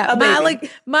a baby.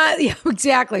 Yeah,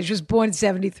 exactly. She was born in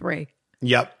 1973.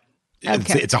 Yep.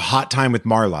 Okay. It's a hot time with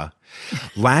Marla.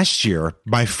 Last year,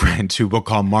 my friend, who we'll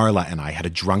call Marla, and I had a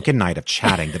drunken night of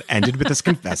chatting that ended with us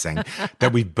confessing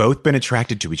that we've both been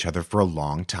attracted to each other for a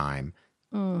long time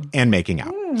and making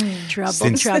out. Trouble.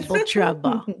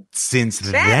 Since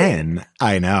then,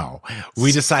 I know,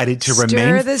 we decided to remain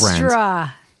Stir the friends. straw.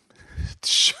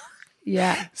 Sure.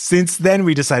 Yeah. Since then,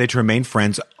 we decided to remain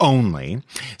friends only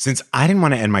since I didn't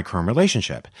want to end my current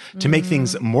relationship. To make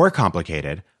things more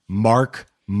complicated, Mark,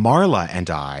 Marla, and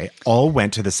I all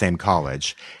went to the same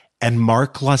college, and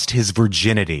Mark lost his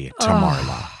virginity to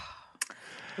Marla.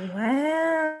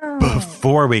 Wow.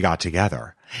 Before we got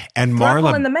together. And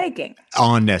Marla, in the making.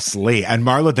 Honestly. And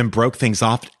Marla then broke things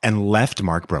off and left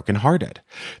Mark brokenhearted.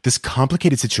 This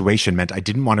complicated situation meant I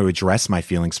didn't want to address my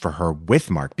feelings for her with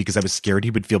Mark because I was scared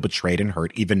he would feel betrayed and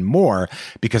hurt even more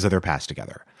because of their past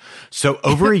together. So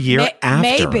over a year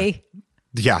after. Maybe.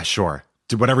 Yeah, sure.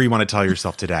 Do whatever you want to tell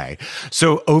yourself today.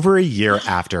 So over a year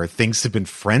after, things have been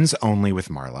friends only with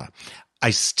Marla. I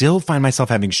still find myself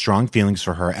having strong feelings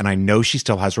for her, and I know she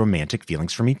still has romantic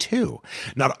feelings for me too.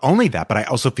 Not only that, but I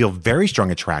also feel very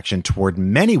strong attraction toward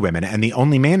many women, and the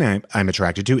only man I'm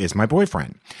attracted to is my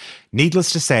boyfriend.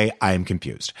 Needless to say, I am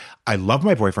confused. I love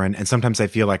my boyfriend, and sometimes I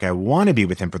feel like I want to be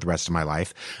with him for the rest of my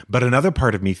life, but another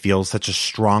part of me feels such a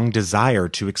strong desire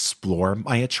to explore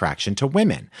my attraction to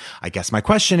women. I guess my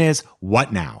question is,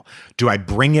 what now? Do I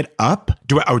bring it up?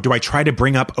 Do I try to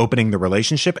bring up opening the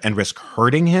relationship and risk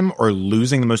hurting him or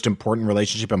losing the most important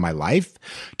relationship in my life?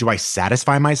 Do I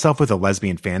satisfy myself with a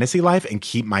lesbian fantasy life and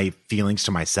keep my feelings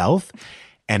to myself?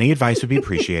 Any advice would be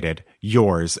appreciated.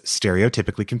 Yours,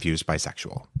 stereotypically confused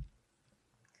bisexual.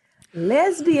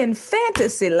 Lesbian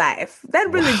fantasy life.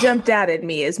 That really jumped out at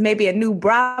me as maybe a new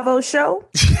Bravo show.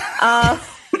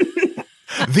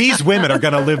 These women are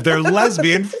going to live their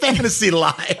lesbian fantasy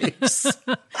lives.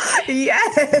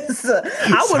 Yes.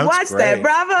 I would watch that.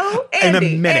 Bravo.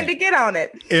 Andy, get on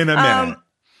it. In a minute.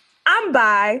 I'm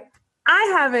bi.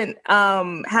 I haven't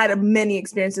had many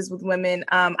experiences with women.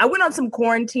 I went on some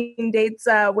quarantine dates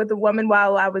with a woman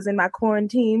while I was in my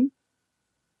quarantine,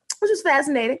 which was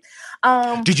fascinating.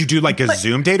 Did you do like a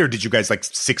Zoom date, or did you guys like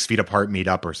 6 feet apart meet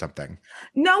up or something?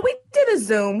 No, we did a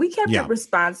Zoom. We kept it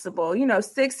responsible.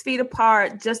 6 feet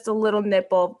apart, just a little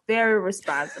nipple, very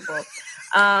responsible.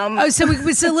 So it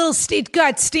was a little, it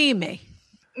got steamy.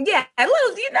 Yeah, a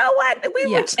little, you know what? We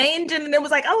were changing, and it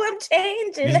was like, oh, I'm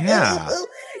changing. Yeah.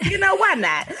 Why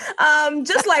not?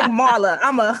 Just like Marla,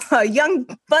 I'm a young,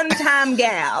 fun-time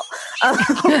gal.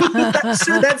 I'm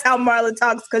sure that's how Marla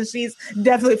talks, because she's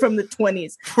definitely from the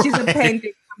 20s. She's a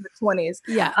painting from the 20s.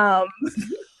 Yeah.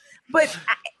 But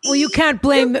you can't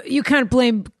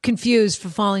blame Confused for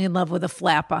falling in love with a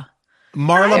flapper.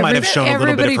 Marla might have shown a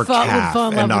little bit of her calf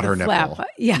and not her nipple. Flapper.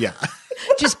 Yeah.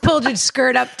 Just pulled her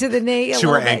skirt up to the knee. To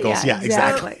her ankles. Yeah,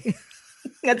 exactly.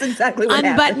 That's exactly what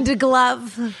happened. Unbuttoned a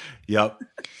glove. Yep.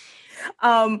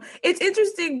 It's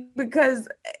interesting because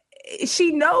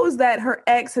she knows that her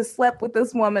ex has slept with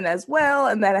this woman as well,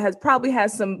 and that probably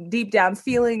has some deep down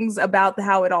feelings about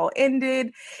how it all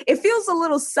ended. It feels a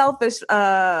little selfish.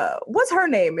 What's her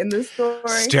name in this story?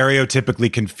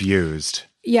 Stereotypically confused.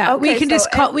 Yeah, okay,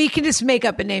 we can just make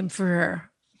up a name for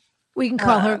her. We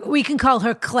can call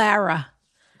her Clara.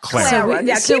 Clara.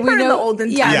 Keep her in the olden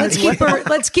times. Yeah,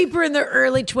 let's keep her in the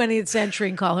early 20th century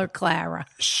and call her Clara.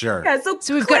 Sure. Yeah,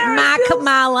 so we've got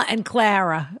Mala and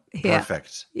Clara here.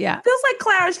 Perfect. Yeah. Feels like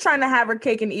Clara's trying to have her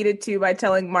cake and eat it too by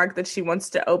telling Mark that she wants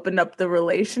to open up the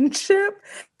relationship.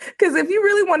 Because if you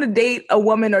really want to date a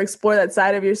woman or explore that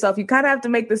side of yourself, you kind of have to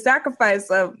make the sacrifice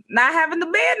of not having the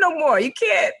man no more. You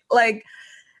can't,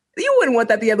 you wouldn't want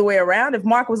that the other way around. If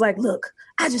Mark was like, look,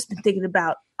 I just been thinking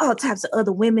about all types of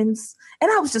other women's,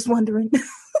 and I was just wondering.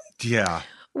 Yeah.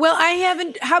 Well, I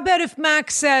haven't. How about if Mark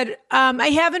said, I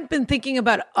haven't been thinking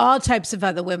about all types of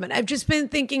other women. I've just been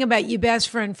thinking about your best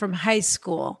friend from high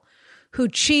school who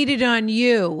cheated on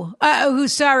you,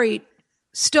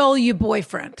 stole your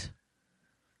boyfriend.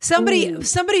 Somebody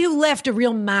who left a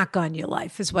real mark on your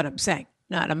life is what I'm saying.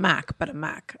 Not a mark, but a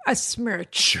mark. A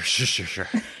smirch. Sure.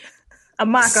 A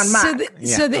mark on Mark.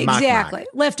 Exactly.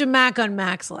 Left a mark on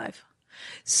Mark's life.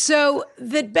 So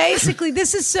that basically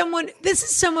this is someone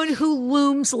who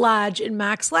looms large in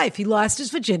Mark's life. He lost his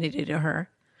virginity to her.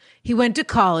 He went to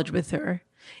college with her.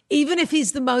 Even if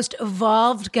he's the most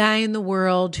evolved guy in the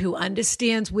world who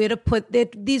understands where to put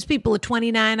these people are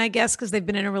 29, I guess, because they've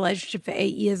been in a relationship for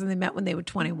 8 years and they met when they were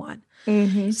 21.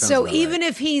 Mm-hmm. So even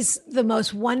if he's the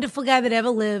most wonderful guy that ever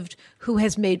lived, who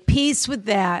has made peace with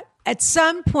that, at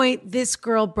some point this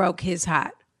girl broke his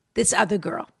heart, this other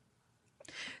girl.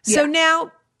 So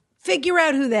now figure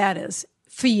out who that is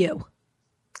for you.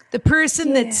 The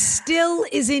person that still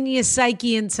is in your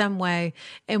psyche in some way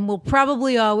and will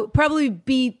probably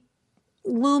be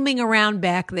looming around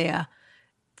back there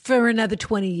for another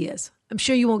 20 years. I'm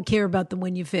sure you won't care about them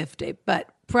when you're 50,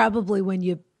 but probably when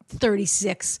you're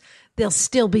 36, there'll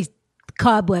still be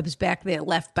cobwebs back there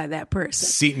left by that person.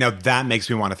 See, now that makes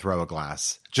me want to throw a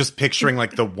glass. Just picturing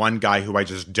the one guy who I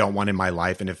just don't want in my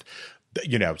life, and if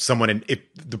if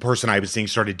the person I was seeing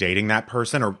started dating that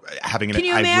person or having Can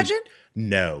you imagine?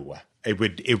 No, it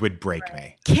would break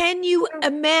me. Can you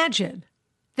imagine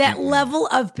that level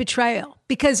of betrayal?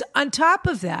 Because on top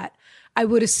of that, I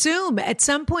would assume at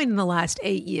some point in the last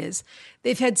 8 years,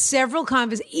 they've had several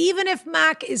conversations, even if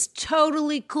Mark is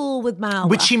totally cool with Marla.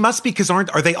 Which he must be, because are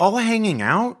they all hanging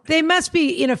out? They must be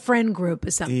in a friend group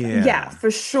or something. Yeah, for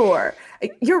sure.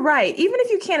 You're right. Even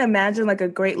if you can't imagine a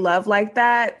great love like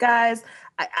that, guys,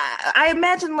 I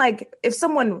imagine if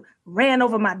someone ran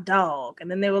over my dog and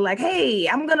then they were like, hey,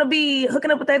 I'm going to be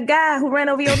hooking up with that guy who ran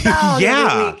over your dog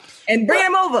every week and bring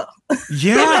him over.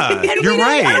 Yeah, you're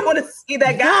right. I don't want to see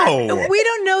that guy. No. We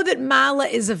don't know that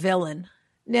Marla is a villain.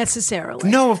 necessarily.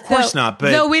 No, of course not.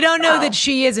 But though we don't know that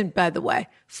she isn't, by the way,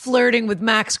 flirting with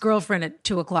Mac's girlfriend at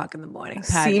 2:00 in the morning.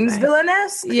 Seems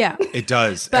villainous. Yeah, it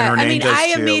does. But and her name does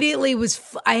I too. immediately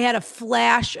I had a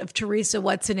flash of Teresa.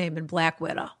 What's her name in Black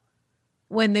Widow?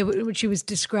 When she was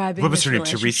describing. What was her name?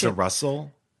 Teresa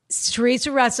Russell.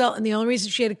 Teresa Russell, and the only reason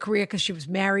she had a career because she was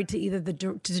married to either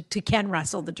to Ken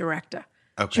Russell, the director.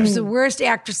 Okay. She was the worst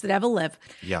actress that ever lived.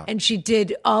 Yeah. And she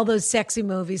did all those sexy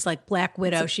movies like Black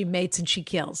Widow. She mates and she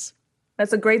kills.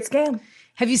 That's a great scam.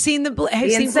 Have you seen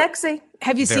sexy?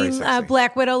 Have you Very seen sexy.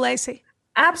 Black Widow, Lacey?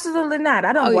 Absolutely not.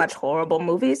 I don't watch horrible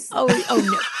movies. Oh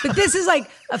no! But this is like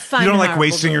a fun. You don't like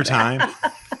wasting movie. your time.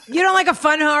 You don't like a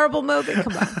fun horrible movie?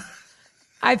 Come on.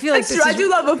 I feel like I do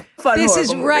love a fun. This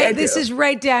is movie. right. This is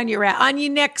right down your alley. On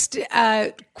your next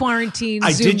quarantine,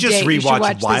 I Zoom did just date,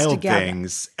 rewatch Wild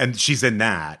Things, and she's in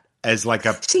that as like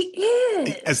a. She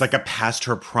is as like a past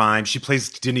her prime. She plays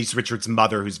Denise Richards'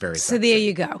 mother, who's very. So there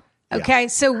you go. Okay,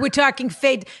 so we're talking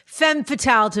femme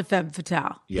fatale to femme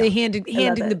fatale. Yeah. They're handing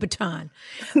the baton.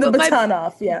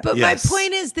 Off, yeah. But my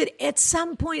point is that at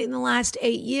some point in the last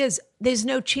 8 years, there's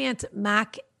no chance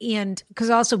Mac because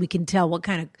also we can tell what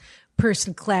kind of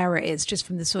person Clara is just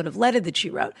from the sort of letter that she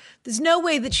wrote. There's no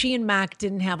way that she and Mac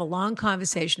didn't have a long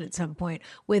conversation at some point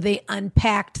where they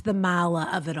unpacked the mala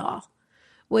of it all.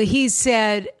 Where he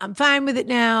said, I'm fine with it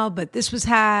now, but this was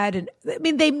hard. And I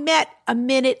mean, they met a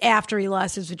minute after he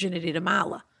lost his virginity to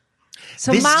Mala.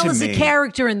 So Mala's a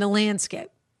character in the landscape.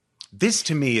 This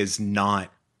to me is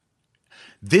not.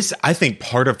 This, I think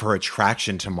part of her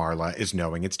attraction to Marla is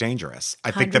knowing it's dangerous.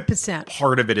 I think 100%. that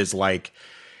part of it is like,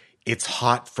 it's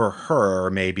hot for her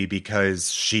maybe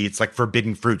because it's like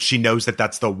forbidden fruit. She knows that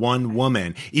that's the one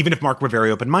woman. Even if Mark were very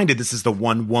open-minded, this is the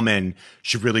one woman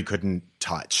she really couldn't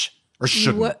touch. Or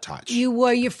shouldn't touch. You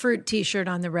wore your fruit T-shirt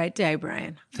on the right day,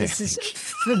 Brian. This is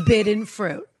forbidden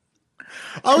fruit.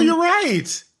 Oh, you're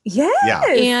right. Yes. Yeah.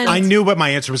 And I knew what my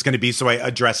answer was going to be, so I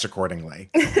addressed accordingly.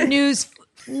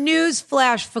 News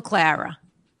flash for Clara.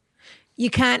 You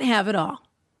can't have it all.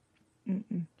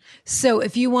 Mm-mm. So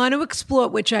if you want to explore,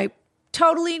 which I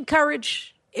totally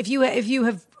encourage, if you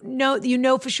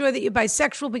know for sure that you're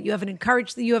bisexual, but you haven't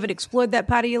explored that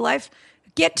part of your life,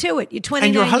 get to it. You're 29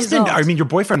 and your husband, years old. your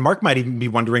boyfriend Mark might even be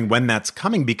wondering when that's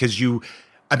coming because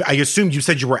I assumed you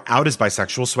said you were out as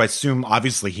bisexual, so I assume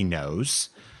obviously he knows.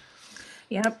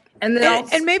 Yep. And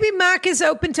maybe Mark is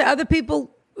open to other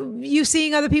people, you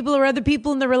seeing other people or other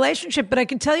people in the relationship, but I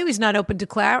can tell you he's not open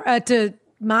to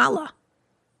Mala.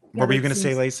 What were you going to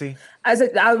say, Lacey? I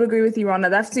would agree with you, Rhonda.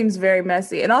 That seems very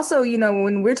messy. And also,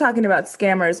 when we're talking about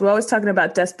scammers, we're always talking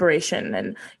about desperation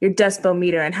and your despo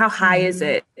meter and how high is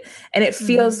it? And it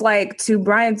feels like, to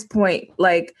Brian's point,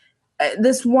 like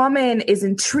this woman is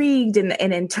intrigued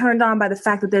and turned on by the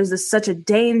fact that there's such a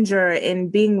danger in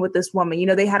being with this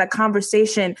woman. They had a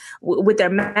conversation with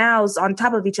their mouths on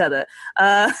top of each other.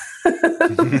 So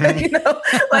she's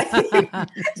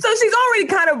already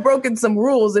kind of broken some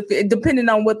rules, depending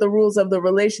on what the rules of the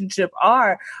relationship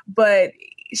are. But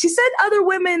she said other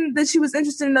women, that she was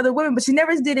interested in other women, but she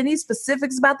never did any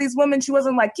specifics about these women. She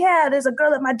wasn't like, yeah, there's a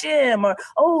girl at my gym, or,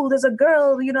 oh, there's a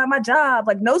girl, at my job.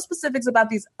 Like, no specifics about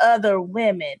these other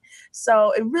women.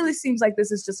 So it really seems like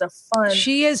this is just a fun.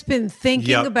 She has been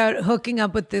thinking about hooking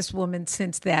up with this woman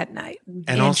since that night.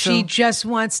 And also, she just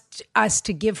wants us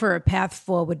to give her a path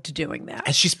forward to doing that.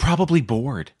 And she's probably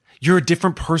bored. You're a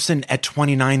different person at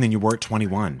 29 than you were at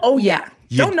 21. Oh, yeah.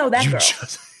 Don't know that girl.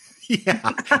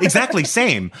 Yeah, exactly.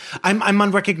 Same. I'm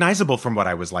unrecognizable from what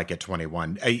I was like at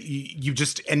 21.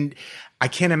 And I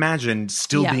can't imagine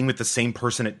still being with the same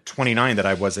person at 29 that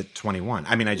I was at 21.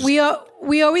 I mean,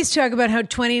 we always talk about how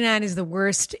 29 is the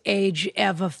worst age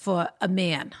ever for a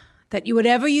man. That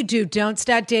whatever you do, don't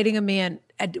start dating a man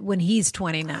when he's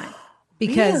 29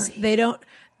 because they're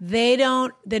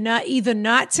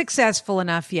not successful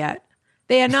enough yet.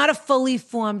 They are not a fully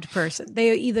formed person.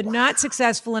 They are either not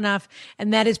successful enough,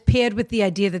 and that is paired with the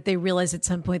idea that they realize at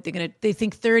some point they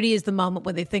think 30 is the moment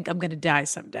when they think I'm going to die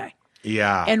someday.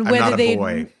 Yeah, and whether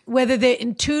they're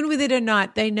in tune with it or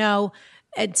not, they know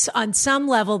on some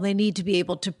level they need to be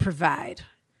able to provide,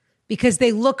 because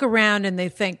they look around and they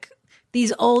think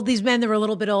these men, they're a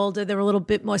little bit older, they're a little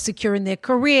bit more secure in their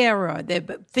career, or they're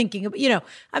thinking of,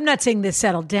 I'm not saying they're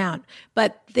settled down,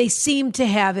 but they seem to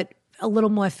have it a little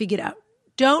more figured out.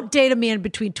 Don't date a man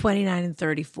between 29 and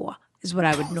 34 is what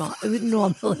I would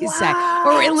normally say.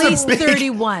 Or at least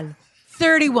 31.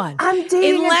 31. I'm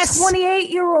dating a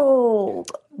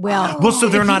 28-year-old. Well, so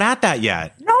they're not at that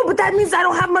yet. No, but that means I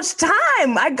don't have much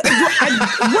time. What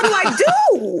do I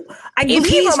do? I leave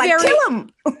him. I kill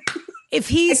him. if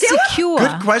he's secure.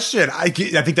 Good question. I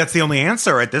think that's the only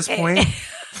answer at this point.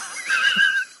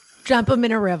 Jump him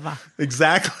in a river.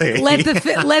 Exactly. Let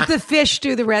the fish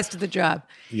do the rest of the job.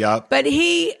 Yep. But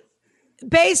he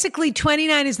basically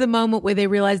 29 is the moment where they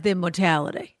realize their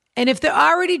mortality. And if they're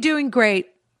already doing great,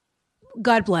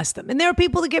 God bless them. And there are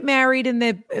people that get married and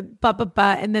they're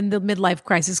and then the midlife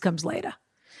crisis comes later.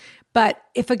 But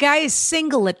if a guy is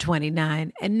single at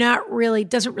 29 and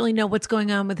doesn't really know what's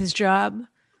going on with his job,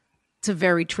 it's a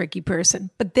very tricky person.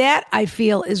 But that, I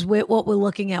feel, is what we're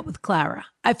looking at with Clara.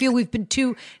 I feel we've been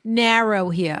too narrow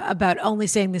here about only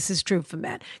saying this is true for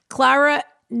men. Clara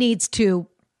needs to,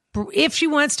 if she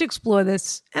wants to explore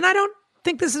this, and I don't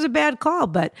think this is a bad call,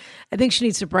 but I think she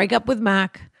needs to break up with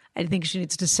Mark. I think she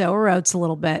needs to sow her oats a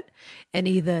little bit. And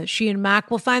either she and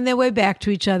Mark will find their way back to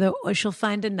each other or she'll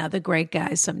find another great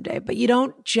guy someday. But you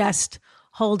don't just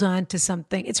hold on to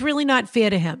something. It's really not fair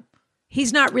to him.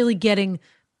 He's not really getting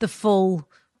the full.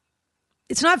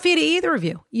 It's not fair to either of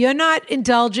you. You're not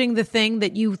indulging the thing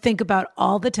that you think about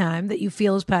all the time, that you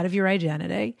feel is part of your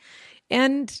identity.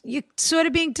 And you're sort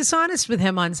of being dishonest with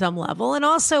him on some level. And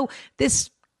also this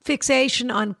fixation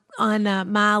on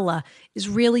Marla is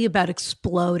really about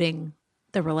exploding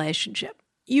the relationship.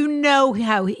 You know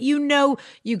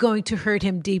you're going to hurt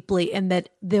him deeply and that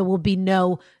there will be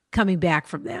no coming back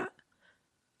from that,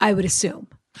 I would assume.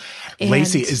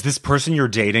 Lacey, is this person you're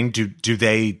dating, do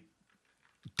they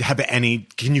have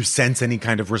can you sense any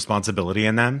kind of responsibility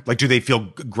in them? Like, do they feel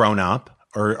grown up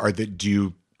or or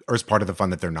is part of the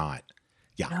fun that they're not?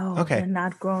 Yeah. No, okay. They're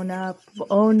not grown up.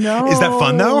 Oh no. Is that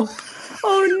fun though?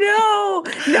 Oh no.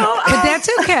 But that's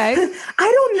okay.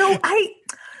 I don't know.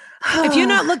 If you're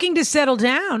not looking to settle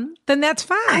down, then that's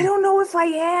fine. I don't know if I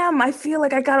am. I feel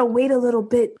like I gotta wait a little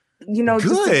bit,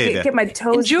 just to get my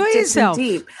toes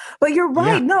deep. But you're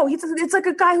right. Yeah. No, it's like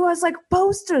a guy who has like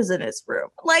posters in his room.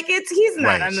 Like he's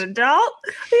not an adult.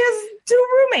 He has 2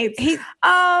 roommates. He's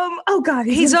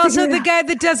also the guy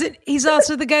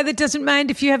that doesn't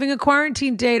mind if you're having a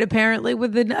quarantine date apparently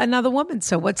with another woman.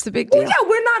 So what's the big deal? Well, yeah,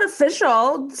 we're not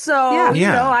official. So,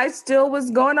 I still was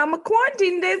going on my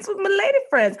quarantine dates with my lady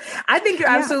friends. I think you're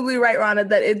absolutely right, Rana,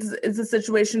 that it's a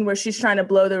situation where she's trying to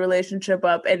blow the relationship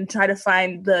up and try to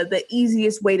find the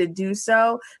easiest way to do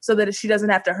so that she doesn't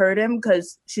have to hurt him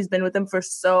because she's been with him for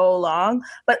so long.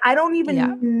 But I don't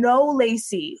even know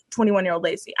Lacey, 21-year-old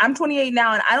Lacey. I'm 28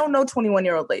 now, and I don't know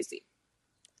 21-year-old Lacey.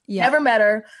 Yeah. Never met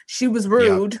her. She was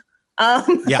rude. I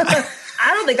don't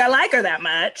think I like her that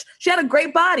much. She had a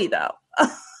great body, though.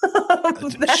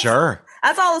 Sure.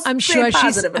 That's all I'm sure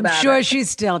positive about. I'm sure she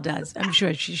still does. I'm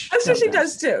sure she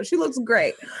does too. She looks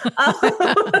great.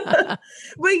 But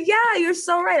yeah, you're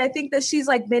so right. I think that she's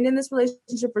like been in this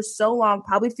relationship for so long,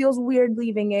 probably feels weird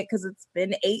leaving it because it's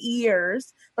been 8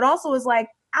 years, but also is like,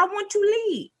 I want to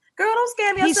leave. Girl, don't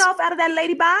scam yourself out of that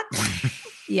lady box.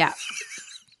 Yeah.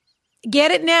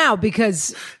 Get it now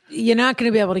because you're not going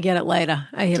to be able to get it later.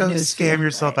 I have Don't scam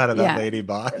yourself out of that lady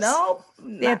box. No.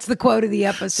 That's the quote of the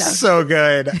episode. So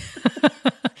good.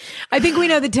 I think we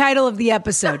know the title of the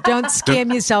episode. Don't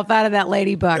scam yourself out of that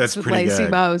lady box with Lacey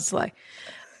Mosley.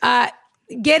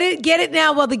 Get it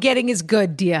now while the getting is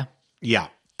good, dear. Yeah.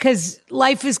 Because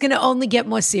life is going to only get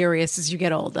more serious as you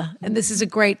get older. And this is a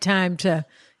great time to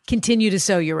continue to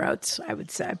sow your oats, I would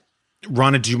say.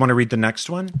 Rana, do you want to read the next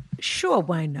one? Sure,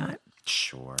 why not?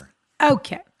 Sure.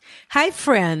 Okay. Hi,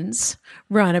 friends,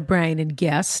 Rana, Brian, and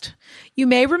guest. You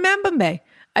may remember me.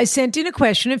 I sent in a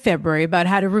question in February about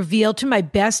how to reveal to my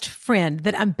best friend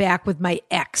that I'm back with my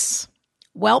ex.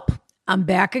 Welp, I'm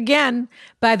back again.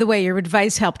 By the way, your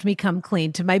advice helped me come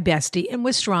clean to my bestie and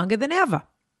was stronger than ever.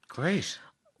 Great.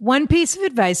 One piece of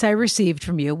advice I received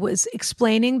from you was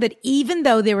explaining that even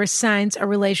though there are signs a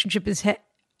relationship is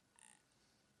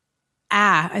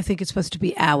I think it's supposed to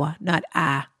be our, not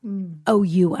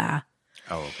O-U-R.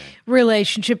 Oh, okay.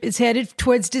 Relationship is headed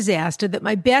towards disaster that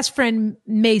my best friend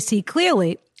may see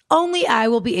clearly. Only I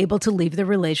will be able to leave the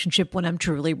relationship when I'm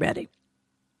truly ready.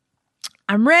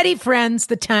 I'm ready, friends.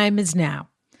 The time is now.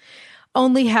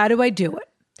 Only how do I do it?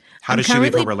 How does she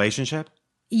leave a relationship?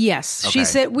 Yes. Okay. She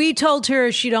said, we told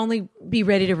her she'd only be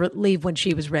ready to leave when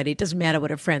she was ready. It doesn't matter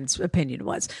what her friend's opinion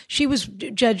was. She was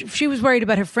worried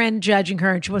about her friend judging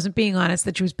her, and she wasn't being honest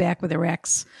that she was back with her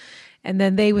ex. And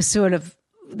then the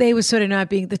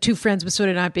two friends were sort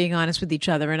of not being honest with each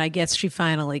other. And I guess she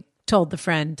finally told the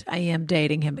friend, I am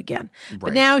dating him again. Right.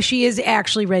 But now she is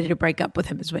actually ready to break up with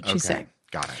him, is what she's saying.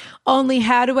 Got it. Only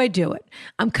how do I do it?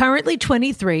 I'm currently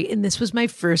 23 and this was my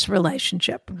first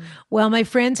relationship. While my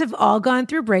friends have all gone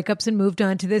through breakups and moved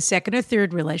on to their second or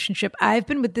third relationship, I've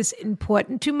been with this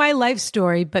important to my life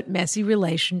story but messy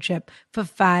relationship for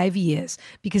 5 years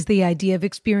because the idea of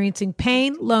experiencing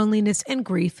pain, loneliness, and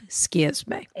grief scares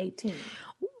me. 18.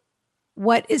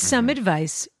 What is some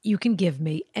advice you can give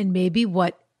me and maybe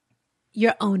what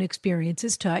your own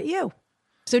experiences taught you?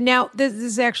 So now this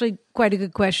is actually quite a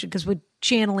good question because we're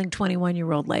channeling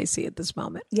 21-year-old Lacey at this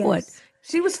moment. Yes. What?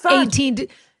 She was fun.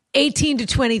 18 to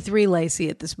 23 Lacey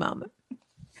at this moment.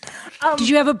 Did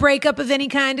you have a breakup of any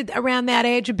kind around that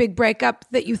age, a big breakup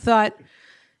that you thought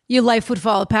your life would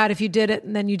fall apart if you did it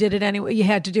and then you did it anyway? You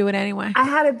had to do it anyway? I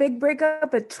had a big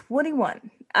breakup at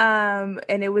 21.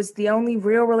 And it was the only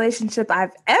real relationship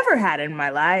I've ever had in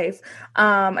my life.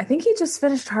 I think he just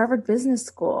finished Harvard Business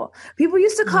School. People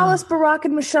used to call us Barack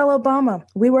and Michelle Obama.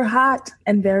 We were hot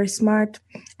and very smart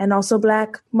and also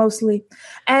Black mostly.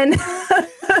 And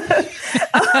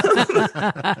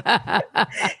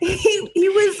he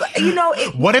was, you know.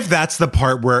 What if that's the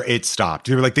part where it stopped?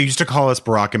 You were like, they used to call us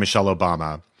Barack and Michelle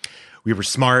Obama. We were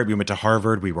smart. We went to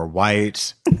Harvard. We were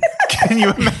white. Can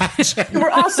you imagine?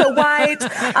 We're also white.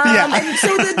 And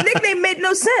so the nickname made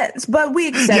no sense, but we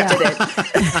accepted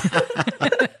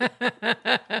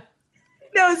it.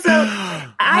 No, so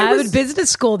Harvard Business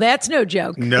School. That's no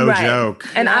joke. No joke.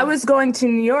 And I was going to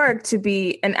New York to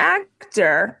be an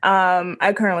actor.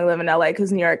 I currently live in LA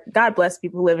because New York, God bless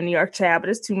people who live in New York, child, but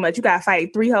it's too much. You got to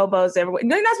fight 3 hobos everywhere.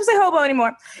 No, you're not supposed to say hobo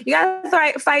anymore. You got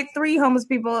to fight 3 homeless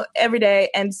people every day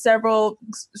and several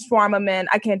shawarma men.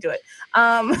 I can't do it.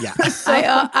 So,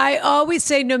 I always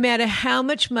say no matter how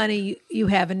much money you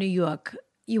have in New York,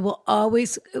 you will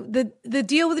always, the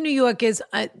deal with New York is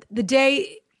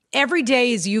every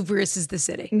day is you versus the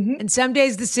city. Mm-hmm. And some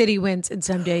days the city wins and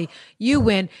some day you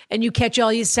win and you catch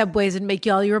all your subways and make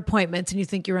all your appointments and you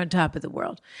think you're on top of the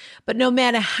world. But no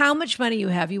matter how much money you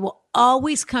have, you will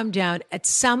always come down at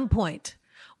some point,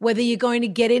 whether you're going to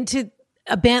get into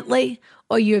a Bentley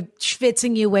or you're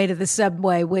schwitzing your way to the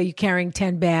subway where you're carrying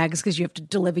 10 bags because you have to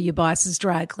deliver your boss's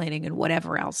dry cleaning and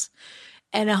whatever else.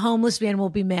 And a homeless man will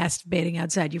be masturbating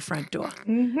outside your front door.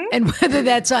 Mm-hmm. And whether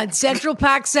that's on Central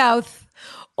Park South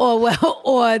or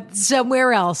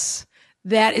somewhere else,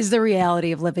 that is the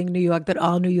reality of living in New York that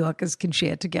all New Yorkers can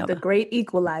share together. The great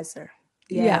equalizer.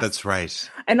 Yeah, that's right.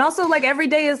 And also, like, every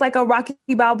day is like a Rocky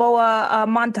Balboa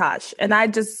montage, and I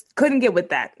just couldn't get with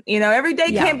that. You know, every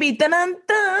day can't be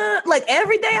dun-dun-dun. Like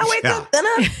every day I wake up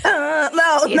dun-dun-dun.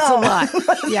 It's a lot.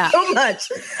 Yeah, so much.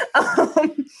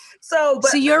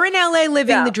 So you're in LA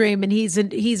living the dream, and he's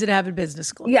at Harvard Business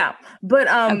School. Yeah, but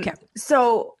okay.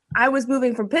 So I was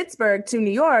moving from Pittsburgh to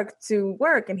New York to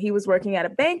work, and he was working at a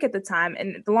bank at the time,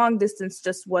 and the long distance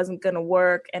just wasn't going to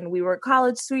work. And we were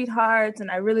college sweethearts, and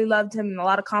I really loved him, and a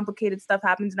lot of complicated stuff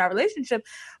happened in our relationship.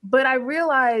 But I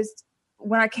realized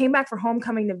when I came back for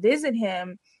homecoming to visit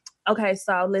him, okay,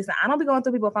 so listen, I don't be going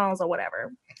through people's phones or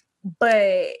whatever,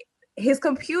 but his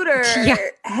computer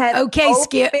had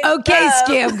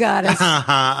Scam Goddess.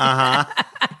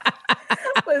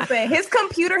 Listen, his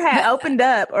computer had opened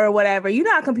up or whatever. You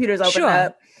know how computers open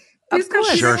up. His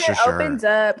computer had opened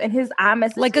up and his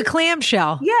iMessage. Like a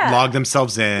clamshell. Yeah. Log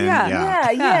themselves in.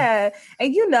 Yeah.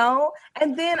 And you know,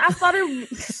 and then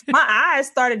my eyes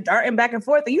started darting back and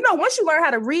forth. And you know, once you learn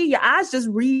how to read, your eyes just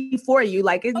read for you.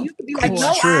 Like it used to be like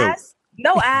no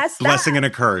eyes. Blessing and a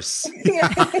curse.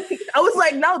 I was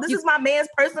like, no, this is my man's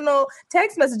personal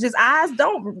text messages. Eyes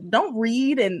don't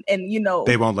read and you know.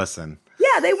 They won't listen.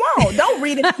 Yeah, they won't. Don't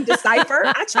read and decipher.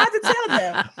 I tried to tell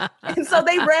them. And so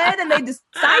they read and they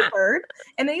deciphered.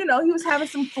 And then, you know, he was having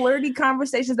some flirty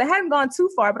conversations that hadn't gone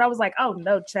too far. But I was like, oh,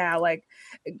 no, child. Like,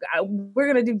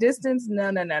 we're going to do distance? No.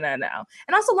 And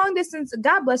also long distance,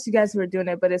 God bless you guys who are doing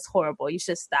it, but it's horrible. You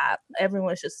should stop.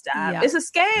 Everyone should stop. Yeah. It's a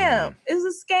scam. It's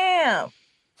a scam.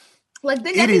 Like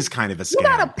then it is kind of a scam. You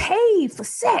got to pay for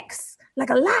sex. Like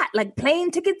a lot, like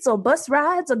plane tickets or bus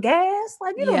rides or gas.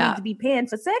 Like you don't need to be paying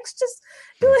for sex. Just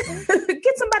do it.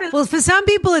 Get somebody. Well, for some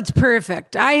people, it's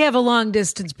perfect. I have a long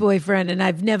distance boyfriend and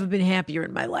I've never been happier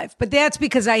in my life. But that's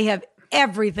because I have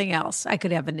everything else I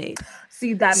could ever need.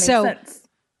 See, that makes sense.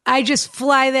 I just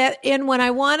fly that in when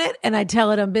I want it and I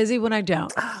tell it I'm busy when I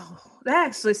don't. Oh, that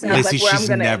actually sounds like where I'm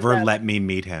going to never let me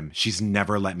meet him. She's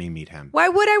never let me meet him. Why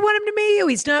would I want him to meet you?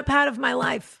 He's not part of my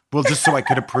life. Well, just so I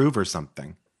could approve or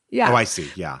something. Yeah. Oh, I see.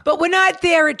 Yeah. But we're not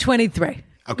there at 23.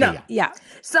 Okay. No. Yeah.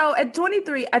 So at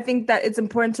 23, I think that it's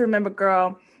important to remember,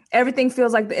 girl, everything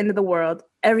feels like the end of the world.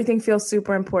 Everything feels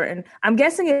super important. I'm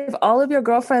guessing if all of your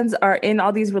girlfriends are in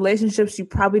all these relationships, you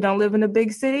probably don't live in a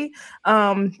big city.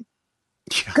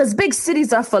 Because big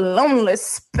cities are for lonely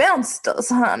spinsters,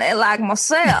 honey, like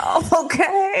myself,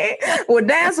 okay? We're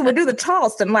dancing, we do the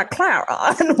Charleston like Clara,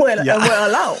 and we're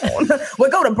alone. We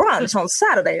go to brunch on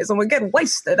Saturdays, and we get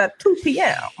wasted at 2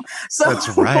 p.m. So, that's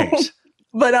right.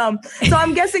 But so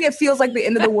I'm guessing it feels like the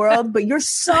end of the world, but you're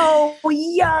so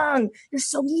young. You're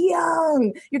so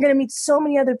young. You're going to meet so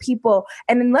many other people.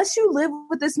 And unless you live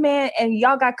with this man and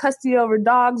y'all got custody over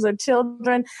dogs or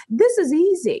children, this is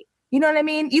easy. You know what I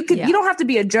mean? You don't have to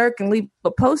be a jerk and leave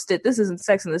a Post-it. This isn't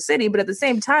Sex and the City, but at the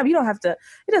same time, it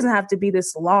doesn't have to be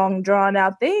this long drawn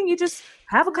out thing. You just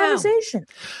have a conversation.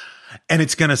 And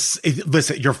it's going to,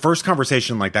 listen, your first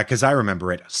conversation like that, because I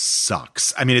remember it,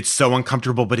 sucks. I mean, it's so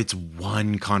uncomfortable, but it's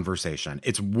one conversation.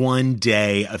 It's one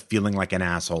day of feeling like an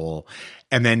asshole.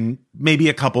 And then maybe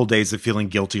a couple days of feeling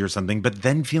guilty or something, but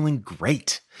then feeling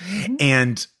great. Mm-hmm.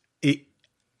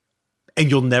 And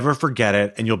you'll never forget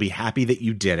it. And you'll be happy that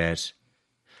you did it.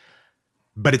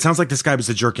 But it sounds like this guy was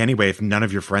a jerk anyway. If none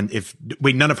of your friends,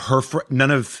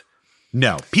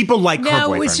 no, people like her boyfriend, right?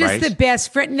 No, it was just the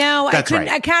best friend. No, I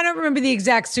can't remember the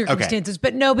exact circumstances,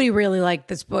 but nobody really liked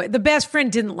this boy. The best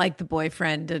friend didn't like the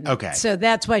boyfriend. And so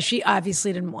that's why she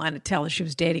obviously didn't want to tell her she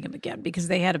was dating him again, because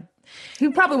they had he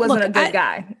probably wasn't a good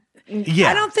guy. Yeah.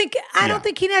 I don't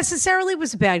think he necessarily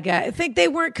was a bad guy. I think they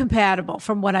weren't compatible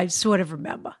from what I sort of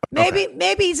remember.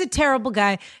 Maybe he's a terrible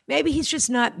guy. Maybe he's just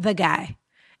not the guy.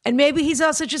 And maybe he's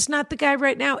also just not the guy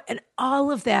right now. And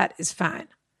all of that is fine.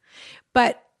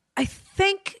 But I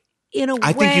think in a way,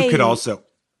 I think you could also,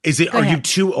 are you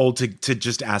too old to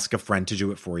just ask a friend to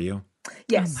do it for you?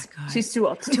 Yes. Oh my God. She's too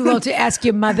old. Too old to ask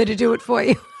your mother to do it for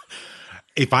you.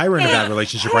 If I were in a bad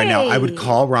relationship right now, I would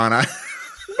call Rana.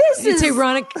 You'd say,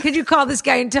 Rana, could you call this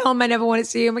guy and tell him I never want to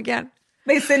see him again?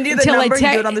 They send you the number, you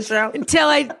do it on the show. Until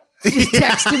I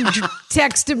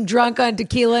text him drunk on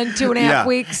tequila in 2.5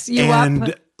 weeks.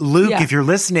 And Luke, if you're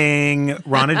listening,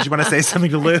 Rana, do you want to say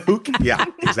something to Luke? Yeah,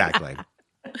 exactly.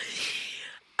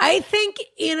 I think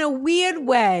in a weird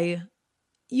way,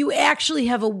 you actually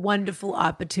have a wonderful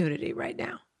opportunity right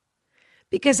now.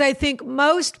 Because I think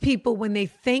most people, when they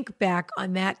think back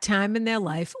on that time in their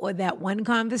life or that one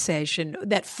conversation,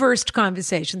 that first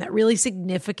conversation, that really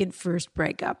significant first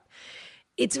breakup,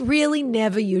 it's really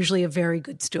never usually a very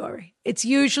good story. It's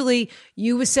usually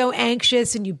you were so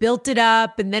anxious and you built it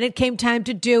up and then it came time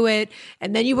to do it.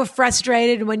 And then you were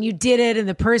frustrated when you did it and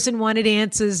the person wanted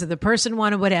answers or the person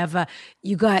wanted whatever.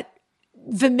 You got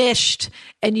vermished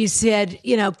and you said,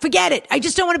 forget it. I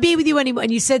just don't want to be with you anymore.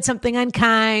 And you said something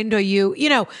unkind or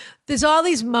there's all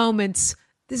these moments.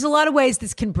 There's a lot of ways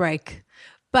this can break.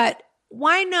 But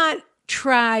why not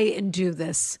try and do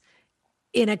this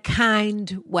in a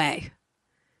kind way?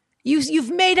 You've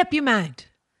made up your mind.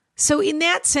 So in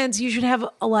that sense, you should have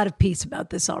a lot of peace about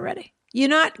this already. You're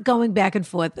not going back and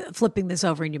forth, flipping this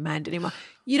over in your mind anymore.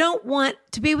 You don't want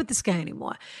to be with this guy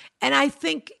anymore. And I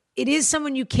think it is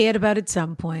someone you cared about at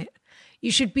some point. You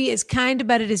should be as kind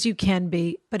about it as you can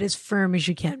be, but as firm as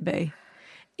you can be.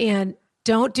 And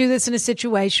don't do this in a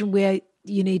situation where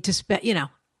you need to spend,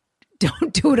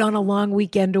 don't do it on a long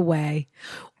weekend away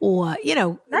or,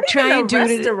 try and do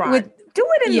it with. Do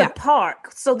it in the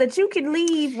park so that you can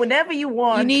leave whenever you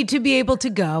want. You need to be able to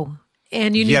go,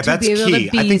 and you need to be able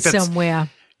to be somewhere.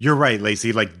 You're right,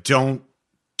 Lacey. Like, don't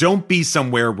be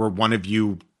somewhere where one of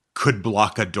you could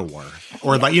block a door,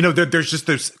 or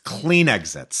there's clean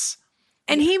exits.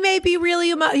 And he may be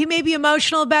he may be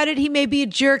emotional about it. He may be a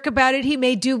jerk about it. He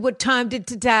may do what Tom did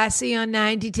to Darcy on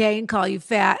 90 Day and call you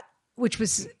fat, which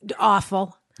was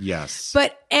awful. Yes.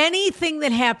 But anything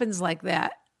that happens like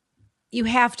that, you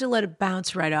have to let it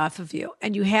bounce right off of you.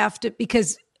 And you have to,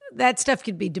 because that stuff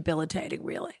can be debilitating,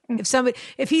 really.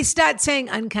 If he starts saying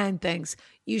unkind things,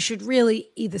 you should really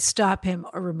either stop him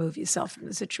or remove yourself from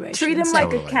the situation. Treat him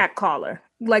like a cat caller.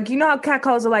 Like, you know how cat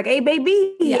callers are like, hey,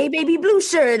 baby, hey, baby blue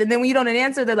shirt. And then when you don't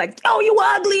answer, they're like, oh, you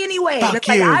ugly anyway. Fuck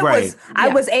you, like, I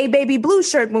was a baby blue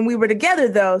shirt when we were together,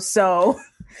 though. So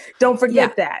don't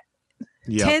forget that.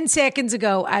 Yep. 10 seconds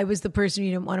ago, I was the person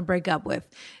you didn't want to break up with.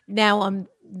 Now I'm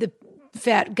the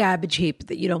fat garbage heap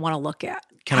that you don't want to look at.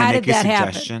 Can I make a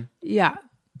suggestion? Happen? Yeah.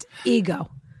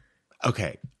 Ego.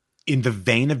 Okay. In the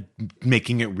vein of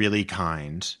making it really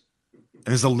kind, and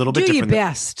there's a little bit different. Do your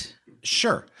best.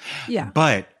 Sure. Yeah.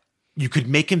 But you could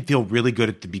make him feel really good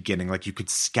at the beginning. Like you could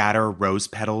scatter rose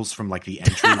petals from like the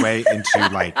entryway into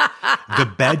like the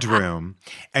bedroom,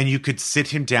 and you could sit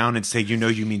him down and say,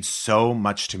 you mean so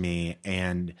much to me,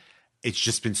 and it's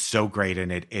just been so great,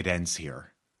 and it ends here.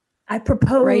 I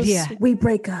propose right here. We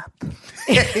break up.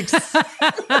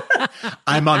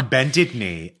 I'm on bended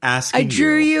knee asking I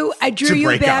drew you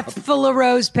a bath full of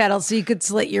rose petals so you could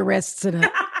slit your wrists in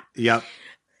it. Yep.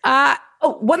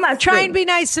 One last Try thing. and be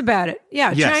nice about it.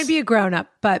 Yeah, try and be a grown-up,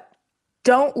 but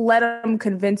don't let them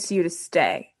convince you to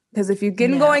stay. Because if you're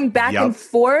going back and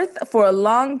forth for a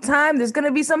long time, there's going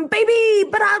to be some, baby,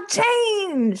 but I'll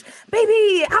change.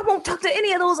 Baby, I won't talk to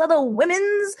any of those other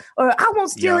women's, or I won't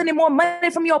steal any more money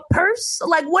from your purse.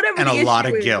 Like whatever the issue is. And a lot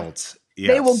of guilt.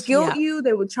 Yes. They will guilt you.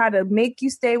 They will try to make you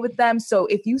stay with them. So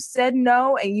if you said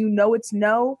no and you know it's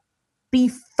no,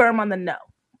 be firm on the no.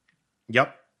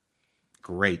 Yep.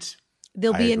 Great.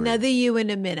 There'll be another you in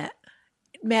a minute.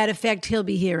 Matter of fact, he'll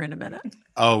be here in a minute.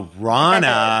 Oh,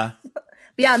 Rana.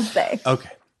 Beyonce. Okay.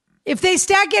 If they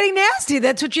start getting nasty,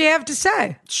 that's what you have to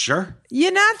say. Sure.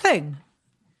 You're nothing.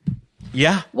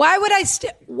 Yeah. Why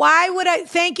would I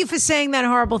thank you for saying that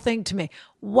horrible thing to me.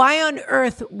 Why on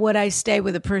earth would I stay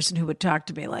with a person who would talk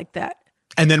to me like that?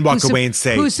 And then walk away and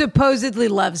say, who supposedly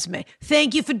loves me.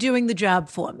 Thank you for doing the job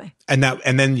for me. And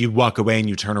then you walk away and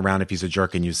you turn around if he's a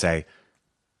jerk and you say,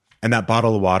 and that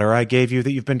bottle of water I gave you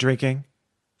that you've been drinking?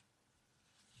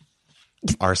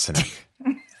 Arsenic.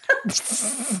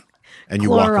 And you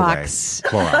Clorox.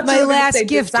 walk away. Clorox. My last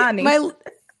gift. My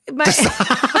and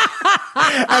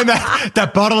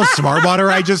that bottle of Smart Water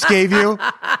I just gave you,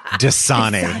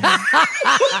 Dasani.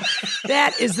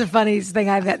 That is the funniest thing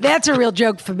I've had. That's a real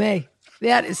joke for me.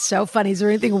 That is so funny. Is there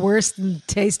anything worse than the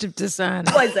taste of Dasani?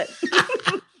 Poison.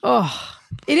 Oh,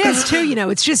 it is too.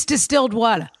 It's just distilled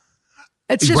water.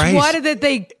 It's just water that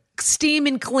they steam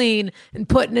and clean and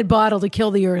put in a bottle to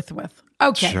kill the earth with.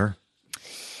 Okay. Sure.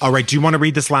 All right. Do you want to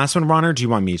read this last one, Ron, or do you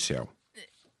want me to?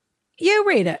 You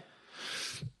read it.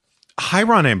 Hi,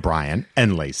 Rana and Brian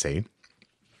and Lacey.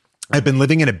 I've been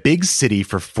living in a big city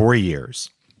for 4 years.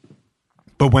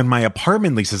 But when my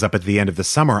apartment lease is up at the end of the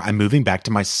summer, I'm moving back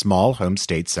to my small home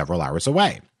state several hours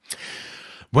away.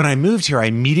 When I moved here, I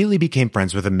immediately became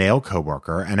friends with a male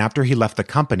coworker, and after he left the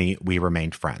company, we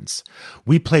remained friends.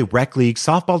 We play rec league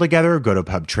softball together, go to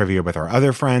pub trivia with our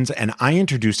other friends, and I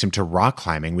introduced him to rock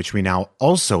climbing, which we now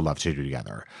also love to do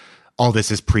together. All this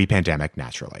is pre-pandemic,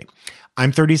 naturally.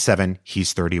 I'm 37,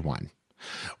 he's 31.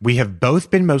 We have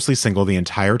both been mostly single the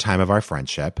entire time of our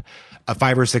friendship. A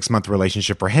 5 or 6 month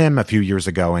relationship for him a few years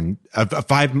ago, and a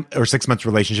 5 or 6 month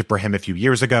relationship for him a few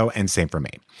years ago, and same for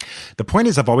me. The point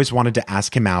is, I've always wanted to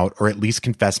ask him out or at least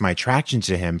confess my attraction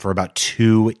to him for about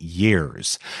 2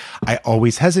 years. I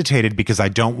always hesitated because I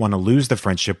don't want to lose the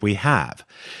friendship we have.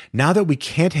 Now that we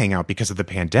can't hang out because of the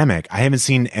pandemic, I haven't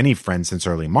seen any friends since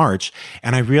early March,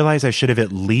 and I realize I should have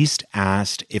at least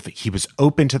asked if he was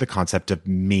open to the concept of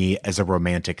me as a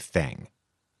romantic thing.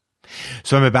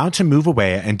 So I'm about to move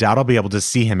away and doubt I'll be able to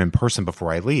see him in person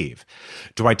before I leave.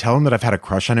 Do I tell him that I've had a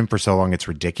crush on him for so long it's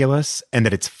ridiculous and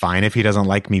that it's fine if he doesn't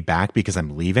like me back because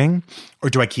I'm leaving? Or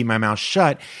do I keep my mouth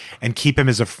shut and keep him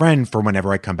as a friend for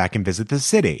whenever I come back and visit the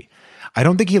city? I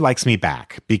don't think he likes me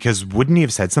back because wouldn't he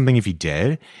have said something if he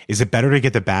did? Is it better to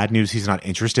get the bad news he's not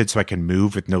interested so I can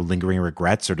move with no lingering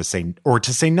regrets, or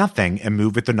to say nothing and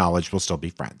move with the knowledge we'll still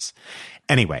be friends?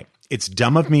 Anyway, it's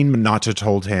dumb of me not to have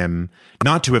told him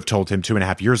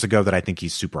 2.5 years ago that I think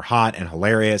he's super hot and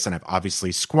hilarious, and I've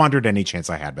obviously squandered any chance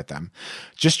I had with him.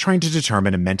 Just trying to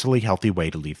determine a mentally healthy way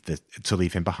to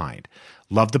leave him behind.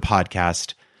 Love the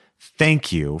podcast.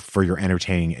 Thank you for your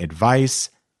entertaining advice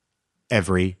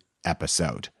every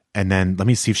episode. And then let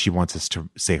me see if she wants us to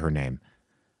say her name.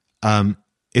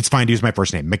 It's fine to use my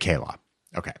first name, Michaela.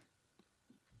 Okay.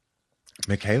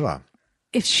 Michaela.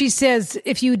 If she says,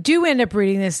 if you do end up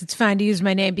reading this, it's fine to use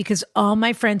my name because all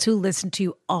my friends who listen to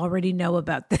you already know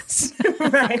about this.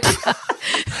 Right.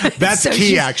 That's so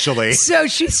key, actually. So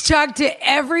she's talked to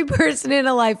every person in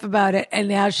her life about it, and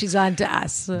now she's on to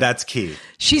us. That's key.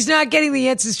 She's not getting the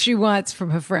answers she wants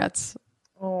from her friends.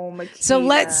 Oh, Michaela. So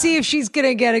let's see if she's going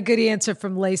to get a good answer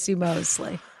from Lacey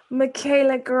Mosley.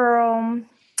 Michaela, girl.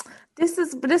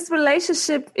 This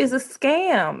relationship is a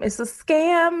scam. It's a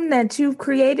scam that you've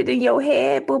created in your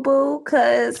head, boo-boo,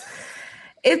 because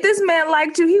if this man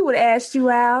liked you, he would ask you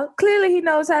out. Clearly, he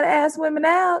knows how to ask women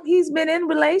out. He's been in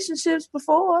relationships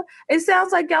before. It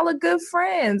sounds like y'all are good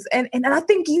friends. And I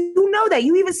think you know that.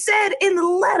 You even said in the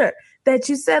letter that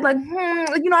you said, like,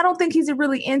 I don't think he's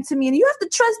really into me. And you have to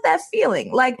trust that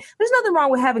feeling. Like, there's nothing wrong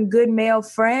with having good male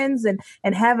friends and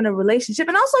having a relationship.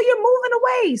 And also, you're moving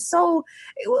away. So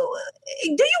do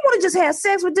you want to just have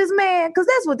sex with this man? Because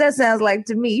that's what that sounds like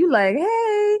to me. You like,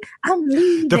 hey, I'm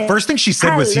leaving. The first thing she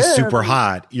said was he's super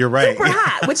hot. You're right. Super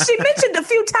hot, which she mentioned a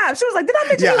few times. She was like, did I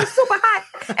mention he was super hot?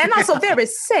 And also very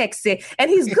sexy.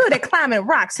 And he's good at climbing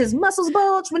rocks. His muscles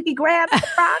bulge when he grabs the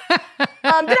rock. Did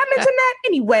I mention that?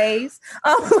 Anyways.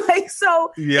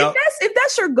 If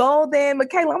that's your goal, then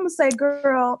Michaela, I'm gonna say,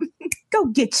 girl, go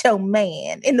get your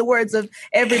man. In the words of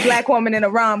every black woman in a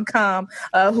rom-com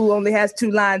who only has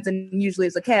 2 lines and usually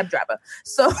is a cab driver.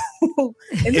 So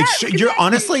you're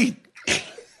honestly...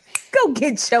 Go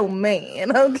get your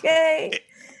man, okay?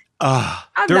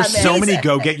 There's so many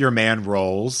go get your man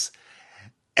roles.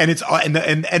 And it's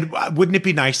and wouldn't it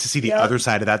be nice to see the other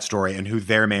side of that story and who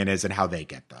their man is and how they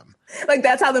get them? Like,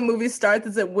 that's how the movie starts,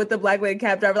 is it with the black lady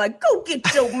cab driver, like, go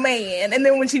get your man. And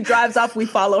then when she drives off, we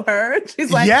follow her.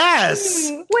 She's like, yes,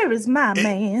 where is my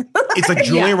man? It's like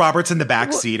Julia Roberts in the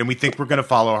back seat, and we think we're going to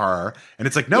follow her. And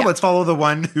it's like, no, let's follow the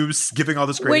one who's giving all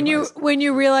this great advice. When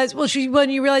you realize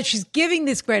she's giving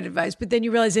this great advice, but then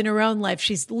you realize in her own life,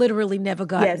 she's literally never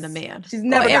gotten the man. She's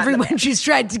never gotten everyone she's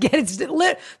tried to get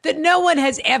that no one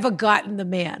has ever gotten the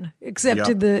man except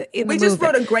in the movie. We just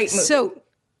wrote a great movie. So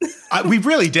we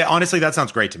really did. Honestly, that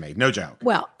sounds great to me. No joke.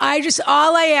 Well,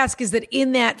 all I ask is that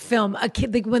in that film,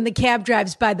 when the cab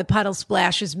drives by, the puddle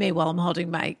splashes me while I'm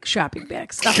holding my shopping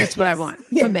bags. That's what I want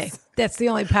for me. That's the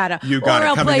only part. You got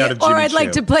it coming out of Jimmy Or I'd Choo.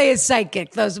 like to play a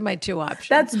psychic. Those are my 2 options.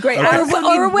 That's great. Okay.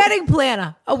 Or a wedding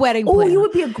planner. Oh, you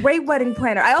would be a great wedding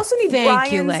planner. I also need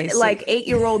Brian's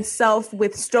 8-year-old self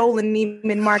with stolen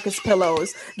Neiman Marcus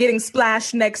pillows getting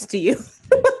splashed next to you.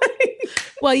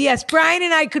 Well, yes, Brian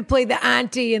and I could play the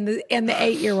auntie and the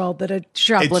 8-year-old that are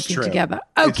shoplifting together.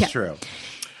 Okay. It's true.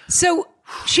 So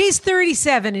she's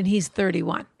 37 and he's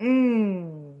 31.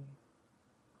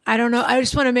 I don't know. I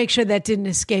just want to make sure that didn't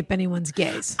escape anyone's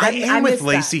gaze. I am with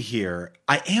Lacey here,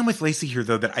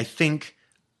 though, that I think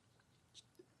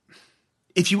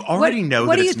if you already know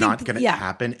that it's not going to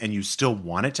happen and you still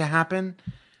want it to happen,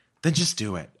 then just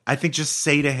do it. I think just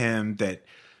say to him that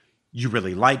you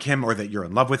really like him or that you're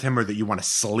in love with him or that you want to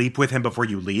sleep with him before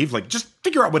you leave. Like, just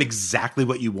figure out exactly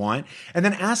what you want and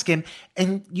then ask him.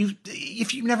 And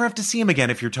if you never have to see him again,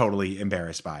 if you're totally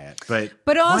embarrassed by it.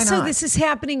 But also this is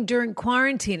happening during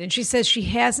quarantine. And she says she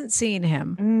hasn't seen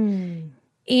him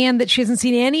and that she hasn't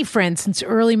seen any friends since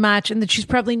early March and that she's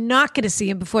probably not going to see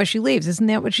him before she leaves. Isn't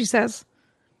that what she says?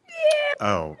 Yeah.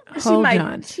 Oh, she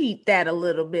might cheat that a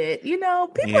little bit. You know,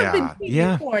 people have been cheating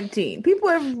in quarantine.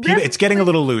 It's getting a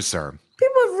little looser.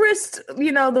 People have risked,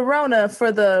 the Rona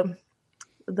for the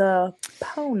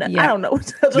Pona. Yeah. I don't know.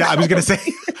 I was gonna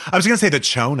say the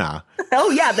Chona.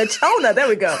 Oh yeah, the Chona. There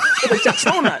we go. The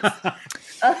Chonas.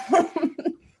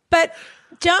 But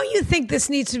don't you think this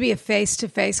needs to be a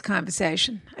face-to-face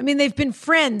conversation? I mean, they've been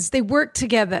friends. They work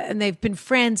together, and they've been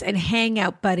friends and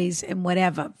hangout buddies and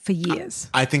whatever for years.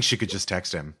 I think she could just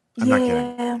text him. I'm not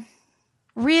kidding.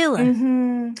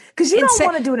 Really? Because you don't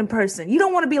want to do it in person. You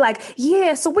don't want to be like,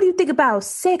 so what do you think about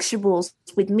sexuals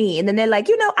with me? And then they're like,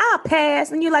 I'll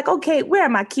pass. And you're like, okay, where are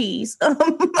my keys?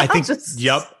 I think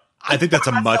that's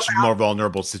a much more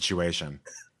vulnerable situation.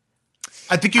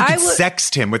 I think you could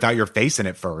sext him without your face in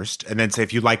it first and then say,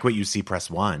 if you like what you see,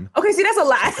 press 1. Okay, see, that's a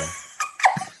lie.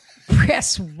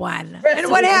 Press 1.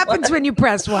 And what happens when you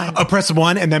press 1? Press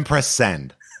 1 and then press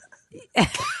send.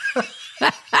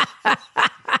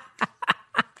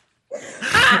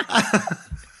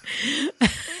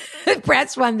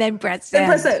 Press 1, then press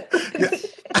send. Then press send.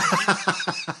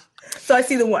 So I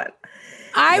see the 1.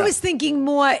 I was thinking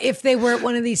more if they were at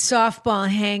one of these softball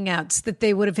hangouts that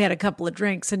they would have had a couple of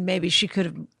drinks and maybe she could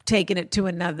have taken it to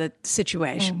another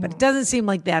situation. But it doesn't seem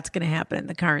like that's going to happen in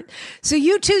the current. So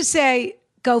you two say,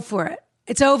 go for it.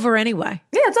 It's over anyway.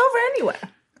 Yeah, it's over anyway.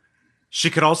 She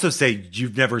could also say,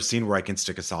 you've never seen where I can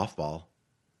stick a softball.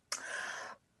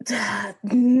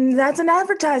 That's an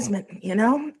advertisement,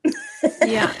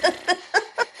 Yeah.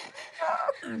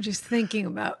 I'm just thinking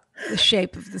about the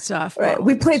shape of the softball. Right.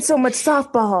 We played so much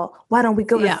softball. Why don't we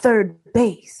go to third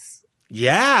base?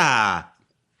 Yeah.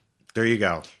 There you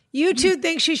go. You two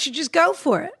think she should just go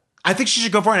for it? I think she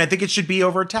should go for it. And I think it should be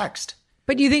over text.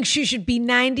 But you think she should be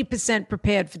 90%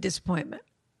 prepared for disappointment?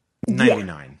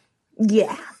 99.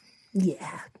 Yeah.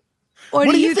 Or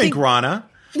what do you think, Rana?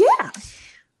 Yeah.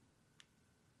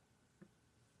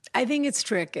 I think it's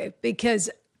tricky because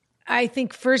I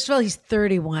think, first of all, he's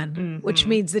 31, which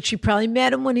means that she probably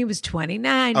met him when he was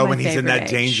 29. Oh, when he's in that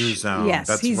danger zone. Yes,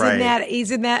 that's he's right.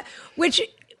 He's in that, which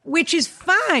is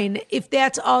fine if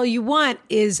that's all you want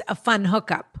is a fun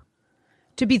hookup.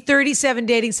 To be 37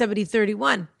 dating somebody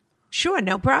 31, sure,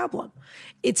 no problem.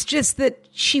 It's just that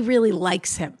she really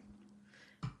likes him.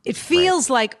 It feels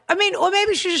like, or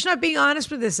maybe she's just not being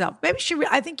honest with herself. Maybe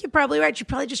I think you're probably right. She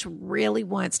probably just really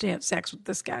wants to have sex with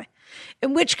this guy.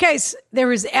 In which case,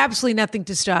 there is absolutely nothing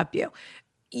to stop you.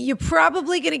 You're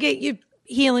probably going to get your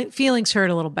feelings hurt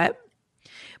a little bit.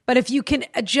 But if you can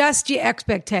adjust your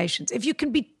expectations, if you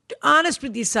can be honest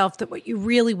with yourself that what you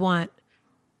really want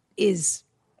is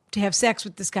to have sex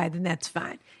with this guy, then that's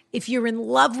fine. if you're in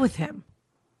love with him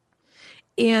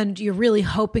and you're really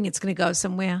hoping it's going to go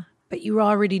somewhere, but you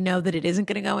already know that it isn't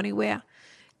going to go anywhere,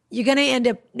 you're going to end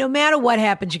up, no matter what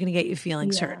happens, you're going to get your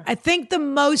feelings hurt. I think the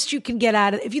most you can get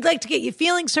out of it, if you'd like to get your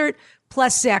feelings hurt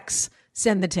plus sex,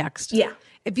 send the text. Yeah.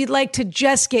 If you'd like to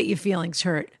just get your feelings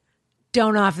hurt,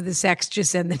 don't offer the sex,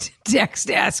 just send the text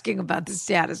asking about the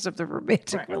status of the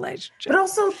romantic relationship. But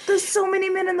also, there's so many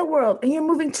men in the world, and you're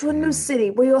moving to a new city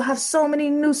where you'll have so many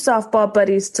new softball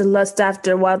buddies to lust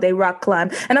after while they rock climb.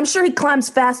 And I'm sure he climbs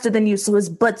faster than you, so his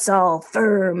butt's all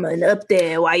firm and up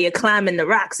there while you're climbing the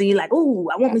rocks. And you're like, ooh,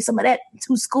 I want me some of that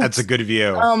 2 scoops. That's a good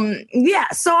view. Yeah,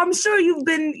 so I'm sure you've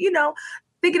been,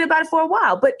 thinking about it for a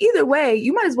while. But either way,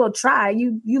 you might as well try.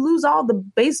 You lose all the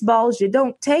baseballs you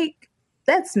don't take.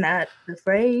 That's not the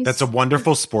phrase. That's a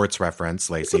wonderful sports reference,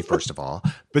 Lacey, first of all.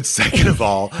 But second of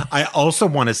all, I also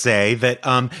want to say that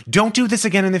don't do this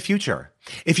again in the future.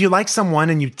 If you like someone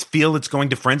and you feel it's going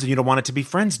to friends and you don't want it to be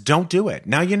friends, don't do it.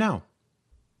 Now you know.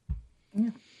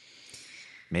 Yeah.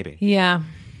 Maybe. Yeah.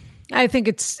 I think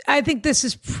this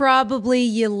is probably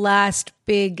your last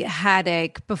big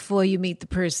headache before you meet the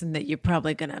person that you're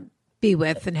probably going to be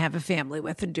with and have a family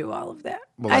with and do all of that.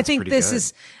 Well, I think this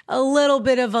is a little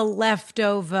bit of a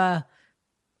leftover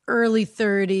early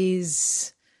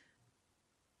 30s.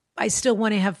 I still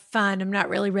want to have fun. I'm not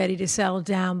really ready to settle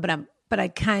down, but I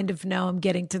kind of know I'm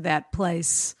getting to that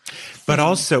place. But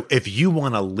also, if you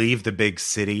want to leave the big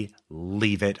city,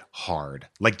 leave it hard.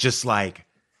 Just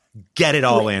get it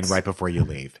all in right before you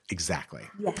leave. Exactly.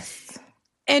 Yes.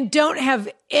 And don't have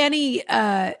any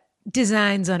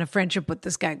designs on a friendship with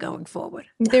this guy going forward.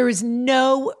 There is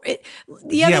no.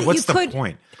 What's the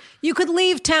point? You could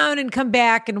leave town and come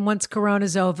back, and once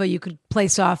Corona's over, you could play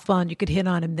softball and you could hit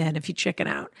on him then if you chicken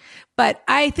out. But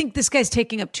I think this guy's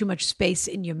taking up too much space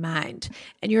in your mind,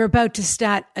 and you're about to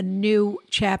start a new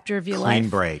chapter of your life. Clean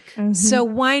break. Mm-hmm. So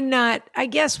why not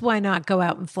go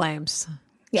out in flames?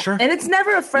 Yeah. Sure. And it's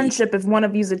never a friendship if one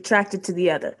of you's attracted to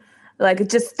the other.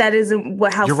 That isn't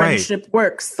how You're friendship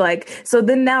works. So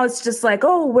then now it's just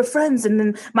oh, we're friends. And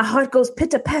then my heart goes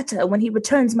pitter patter when he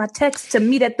returns my text to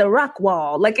meet at the rock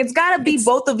wall. It's got to be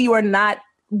both of you are not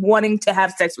wanting to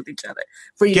have sex with each other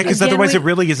for you. Yeah, because otherwise it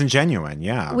really isn't genuine.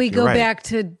 Yeah. We go back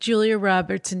to Julia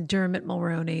Roberts and Dermot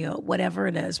Mulroney or whatever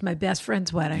it is, My Best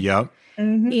Friend's Wedding. Yep.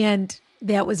 Mm-hmm. And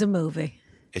that was a movie.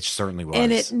 It certainly was.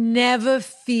 And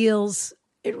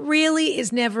it really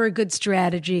is never a good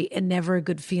strategy and never a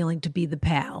good feeling to be the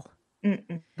pal.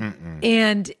 Mm-mm.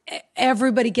 And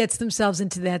everybody gets themselves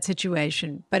into that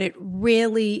situation, but it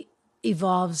really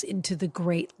evolves into the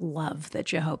great love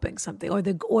that you're hoping something, or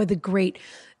the great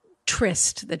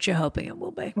tryst that you're hoping it will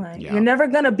be. Right. Yeah. You're never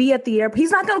going to be at the airport. He's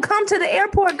not going to come to the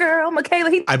airport, girl, Michaela.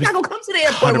 He's not going to come to the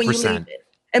airport 100%. When you leave it.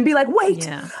 And be like,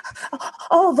 wait,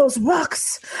 all those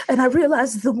rocks. And I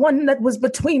realized the one that was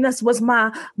between us was my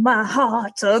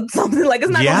heart or something. It's not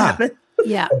going to happen.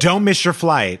 Yeah. Don't miss your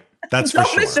flight. That's for sure.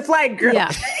 Don't miss your flight, girl.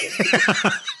 Yeah.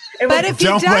 But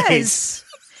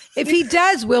if he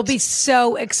does, we'll be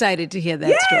so excited to hear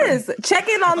that story. Yes. Check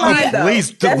in online, though.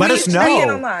 Please, let us know. Check in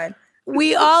online.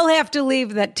 We all have to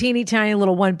leave that teeny tiny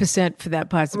little 1% for that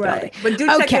possibility. Right. But do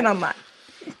check in online.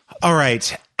 All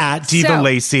right. At Diva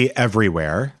Lacey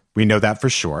everywhere. We know that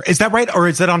for sure. Is that right? Or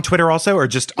is that on Twitter also? Or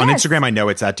just on Instagram? I know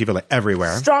it's at Diva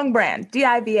everywhere. Strong brand.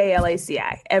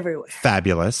 DIVALACI. Everywhere.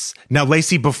 Fabulous. Now,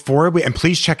 Lacey, and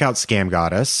please check out Scam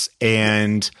Goddess.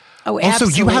 And also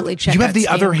you have the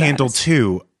other handle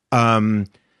too. Do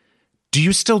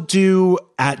you still do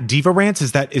at Diva Rants?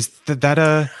 Is that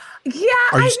a... Yeah,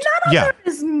 I'm not on there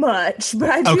as much, but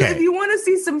I do. Okay. If you want to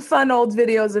see some fun old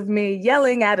videos of me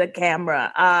yelling at a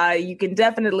camera, you can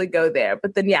definitely go there.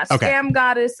 But then, Scam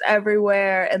Goddess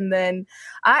everywhere. And then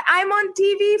I'm on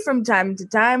TV from time to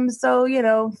time. So,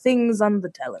 things on the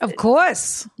television. Of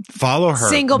course. Follow her.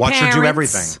 Single Watch parents. her do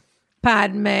everything.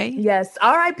 Pardon me. Yes,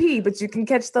 R.I.P., but you can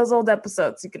catch those old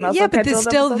episodes. You can also but they're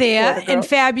still there. And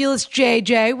Fabulous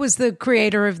JJ was the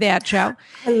creator of that show.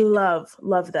 I love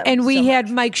them. And we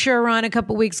had Mike Schur on a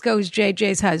couple weeks ago, who's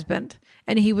JJ's husband.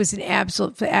 And he was an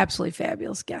absolutely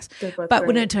fabulous guest. But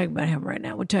we're not talking about him right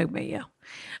now. We're talking about you.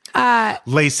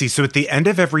 Lacey, so at the end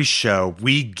of every show,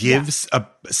 we give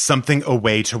something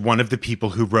away to one of the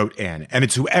people who wrote in. And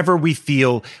it's whoever we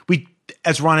feel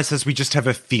as Rana says, we just have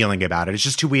a feeling about it. It's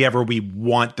just whoever we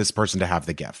want this person to have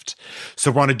the gift.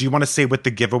 So, Rana, do you want to say what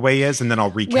the giveaway is? And then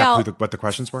I'll recap what the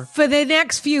questions were. For the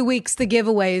next few weeks, the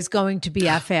giveaway is going to be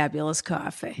our fabulous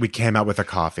coffee. We came out with a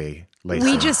coffee, Lacey.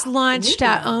 We just launched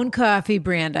our own coffee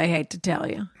brand, I hate to tell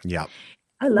you. Yeah.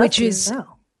 I love it.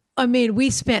 I mean, we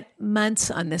spent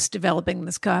months on this, developing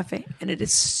this coffee, and it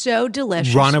is so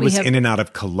delicious. Rana was in and out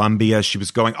of Colombia. She was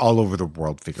going all over the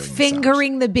world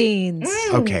fingering the beans.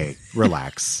 Okay,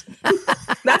 relax.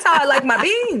 That's how I like my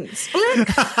beans. Split.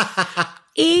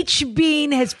 Each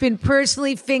bean has been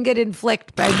personally fingered and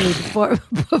flicked by me before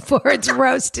it's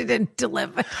roasted and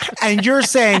delivered. And you're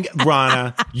saying,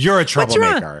 Rana, you're a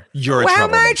troublemaker. You're a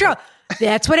troublemaker. Why am I a troublemaker?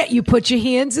 That's what you put your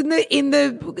hands in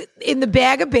the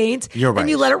bag of beans. You're right. And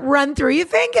you let it run through your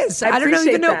fingers. I don't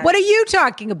even know. What are you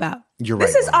talking about? You're right.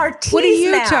 This is our teas. What are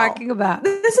you talking about?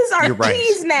 This is our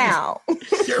teas now.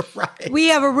 You're right. We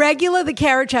have a regular, the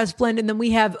Carriage House blend, and then we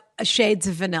have a shades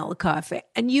of vanilla coffee.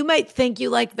 And you might think you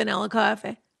like vanilla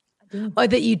coffee, or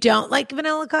that you don't like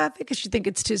vanilla coffee because you think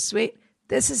it's too sweet.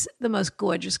 This is the most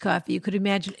gorgeous coffee you could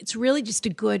imagine. It's really just a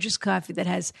gorgeous coffee that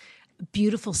has a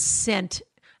beautiful scent.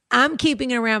 I'm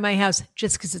keeping it around my house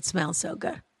just because it smells so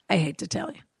good. I hate to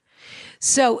tell you.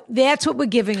 So that's what we're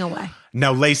giving away.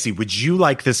 Now, Lacey, would you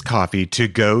like this coffee to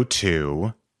go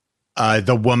to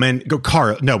the woman?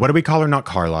 Carla. No, what do we call her? Not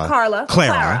Carla.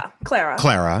 Clara.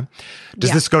 Clara.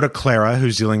 Does this go to Clara,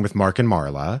 who's dealing with Mark and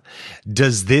Marla?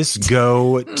 Does this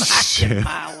go to?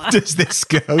 Does this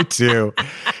go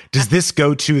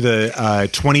to the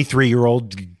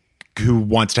 23-year-old who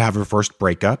wants to have her first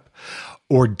breakup?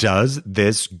 Or does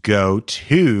this go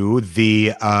to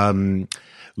the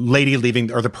lady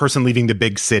leaving, or the person leaving the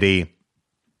big city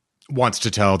wants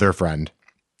to tell their friend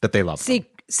that they love them?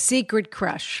 Secret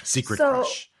crush.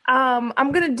 Crush.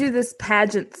 I'm going to do this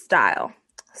pageant style.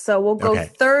 So we'll go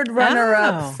third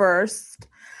runner-up first.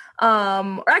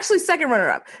 Or actually second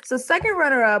runner-up. So second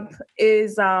runner-up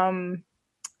is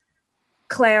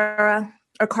Clara,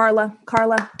 or Carla.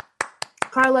 Carla,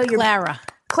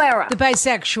 Clara, the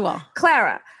bisexual.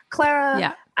 Clara.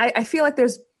 Yeah. I feel like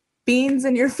there's beans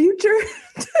in your future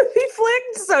to be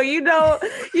flicked. So,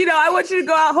 I want you to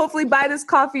go out, hopefully buy this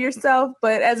coffee yourself,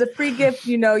 but as a free gift,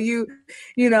 you'll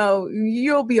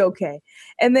be okay.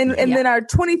 And then our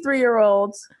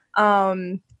 23-year-old,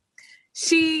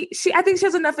 she I think she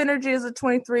has enough energy as a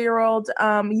 23-year-old.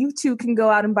 You two can go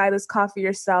out and buy this coffee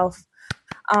yourself.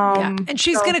 And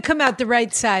she's going to come out the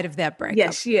right side of that breakup.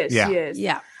 Yes, she is. Yeah. She is.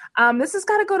 Yeah. This has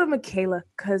got to go to Michaela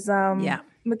because,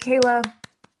 Michaela,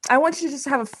 I want you to just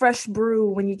have a fresh brew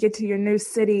when you get to your new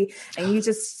city and you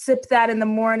just sip that in the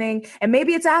morning. And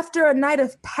maybe it's after a night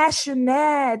of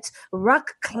passionate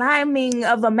rock climbing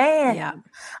of a man.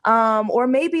 Yeah. Or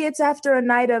maybe it's after a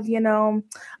night of,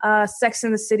 Sex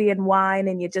in the City and wine,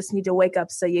 and you just need to wake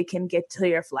up so you can get to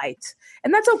your flight.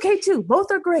 And that's okay too.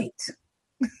 Both are great.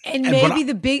 And maybe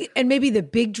the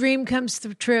big dream comes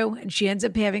true, and she ends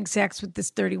up having sex with this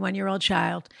 31-year-old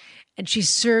child, and she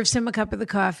serves him a cup of the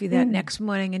coffee that next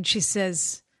morning, and she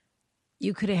says,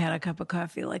 "You could have had a cup of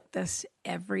coffee like this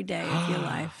every day of your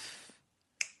life.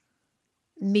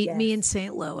 Meet me in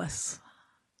St. Louis."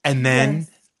 And then,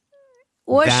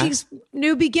 or she's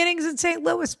new beginnings in St.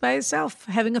 Louis by herself,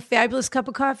 having a fabulous cup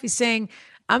of coffee, saying,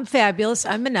 "I'm fabulous,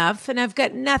 I'm enough, and I've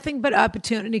got nothing but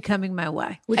opportunity coming my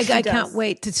way." I can't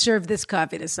wait to serve this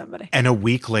coffee to somebody. And a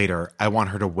week later, I want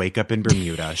her to wake up in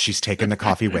Bermuda. She's taken the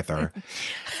coffee with her.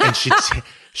 And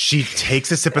she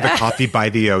takes a sip of the coffee by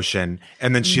the ocean.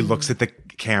 And then she looks at the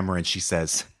camera and she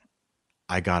says,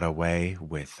 "I got away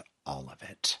with all of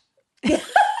it."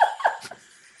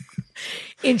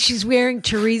 And she's wearing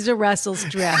Teresa Russell's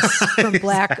dress from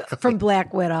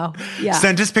Black Widow. Yeah.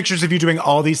 Send us pictures of you doing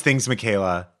all these things,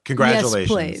 Michaela.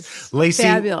 Congratulations. Yes, please. Lacey,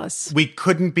 fabulous. We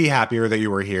couldn't be happier that you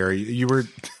were here. You were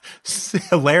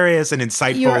hilarious and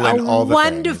insightful. You're and all the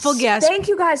wonderful things. guest. Thank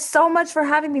you guys so much for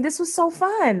having me. This was so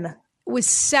fun. It was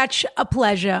such a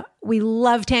pleasure. We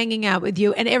loved hanging out with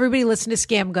you. And everybody listen to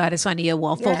Scam Goddess on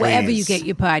Earwolf or wherever you get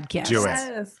your podcast. Do it.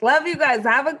 Yes. Love you guys.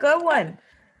 Have a good one.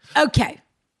 Okay.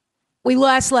 We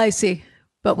lost Lacey,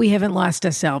 but we haven't lost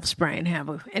ourselves, Brian, have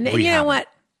we? And you know what?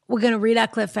 We're going to read our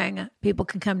cliffhanger. People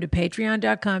can come to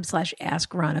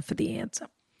patreon.com/AskRana for the answer.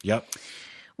 Yep.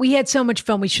 We had so much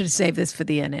fun. We should have saved this for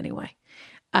the end anyway.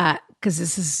 Because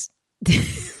this is...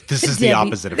 This is the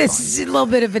opposite of fun. This is a little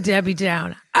bit of a Debbie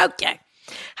Downer. Okay.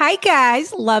 Hi,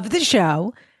 guys. Love the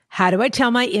show. How do I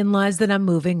tell my in-laws that I'm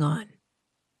moving on?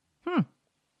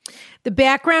 The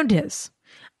background is,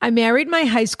 I married my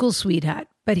high school sweetheart,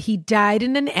 but he died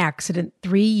in an accident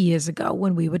 3 years ago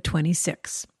when we were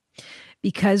 26.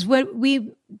 Because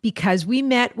we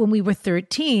met when we were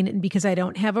 13, and because I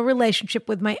don't have a relationship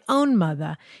with my own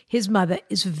mother, his mother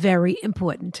is very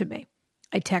important to me.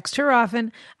 I text her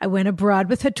often. I went abroad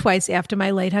with her twice after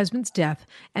my late husband's death,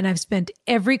 and I've spent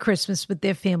every Christmas with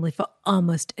their family for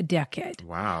almost a decade.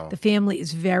 Wow. The family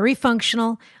is very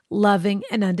functional, loving,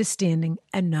 and understanding,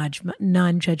 and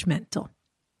non-judgmental.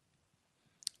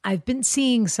 I've been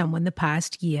seeing someone the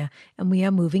past year, and we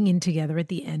are moving in together at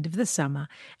the end of the summer,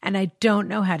 and I don't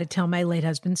know how to tell my late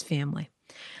husband's family.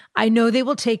 I know they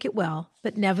will take it well,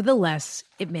 but nevertheless,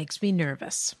 it makes me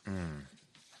nervous.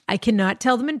 I cannot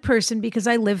tell them in person because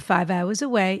I live 5 hours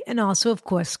away, and also, of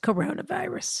course,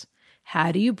 coronavirus.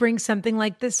 How do you bring something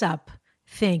like this up?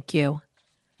 Thank you.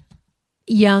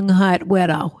 Young hot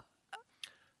widow.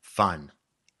 Fun.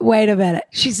 Wait a minute.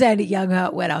 She said a young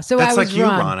hot widow. So that's I was like you,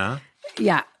 wrong. Rana.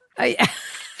 Yeah.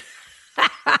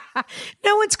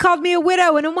 No one's called me a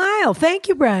widow in a while. Thank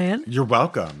you, Brian. You're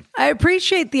welcome. I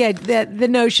appreciate the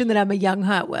notion that I'm a young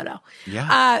hot widow.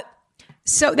 Yeah.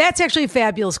 So that's actually a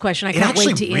fabulous question. I can't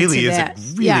wait to answer that. It really is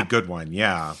a really good one.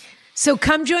 Yeah. So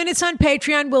come join us on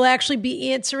Patreon. We'll actually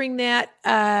be answering that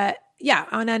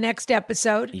on our next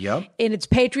episode. Yep. And it's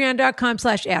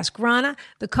patreon.com/AskRana.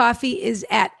 The coffee is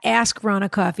at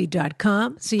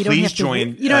AskRanaCoffee.com. So you don't have to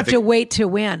join. You don't have to wait to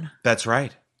win. That's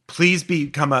right. Please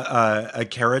become a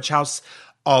Carriage House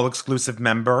all-exclusive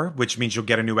member, which means you'll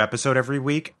get a new episode every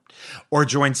week, or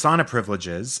join Sauna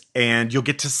Privileges, and you'll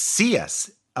get to see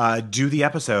us do the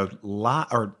episode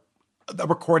or the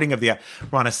recording of the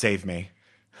Rana, save me.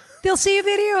 They'll see a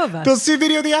video of us. They'll see a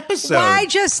video of the episode. Why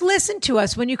just listen to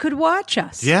us when you could watch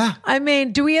us? Yeah. I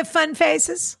mean, do we have fun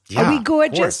faces? Yeah, are we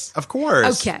gorgeous? Of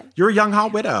course. Okay. You're a young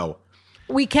hot widow.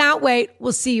 We can't wait.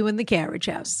 We'll see you in the Carriage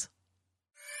House.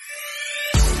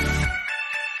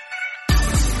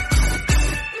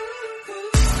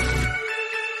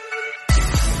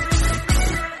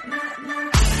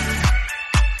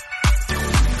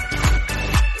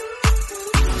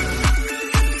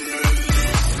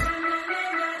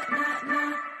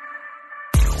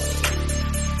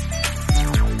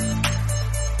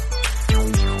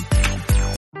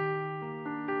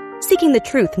 Seeking the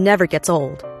truth never gets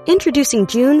old. Introducing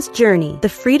June's Journey, the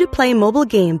free-to-play mobile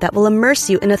game that will immerse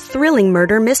you in a thrilling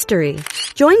murder mystery.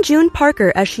 Join June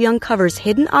Parker as she uncovers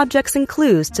hidden objects and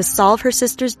clues to solve her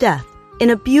sister's death in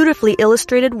a beautifully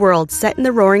illustrated world set in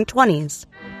the Roaring 20s.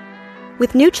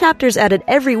 With new chapters added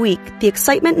every week, the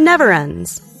excitement never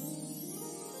ends.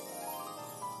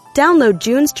 Download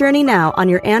June's Journey now on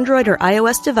your Android or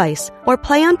iOS device, or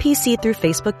play on PC through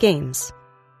Facebook Games.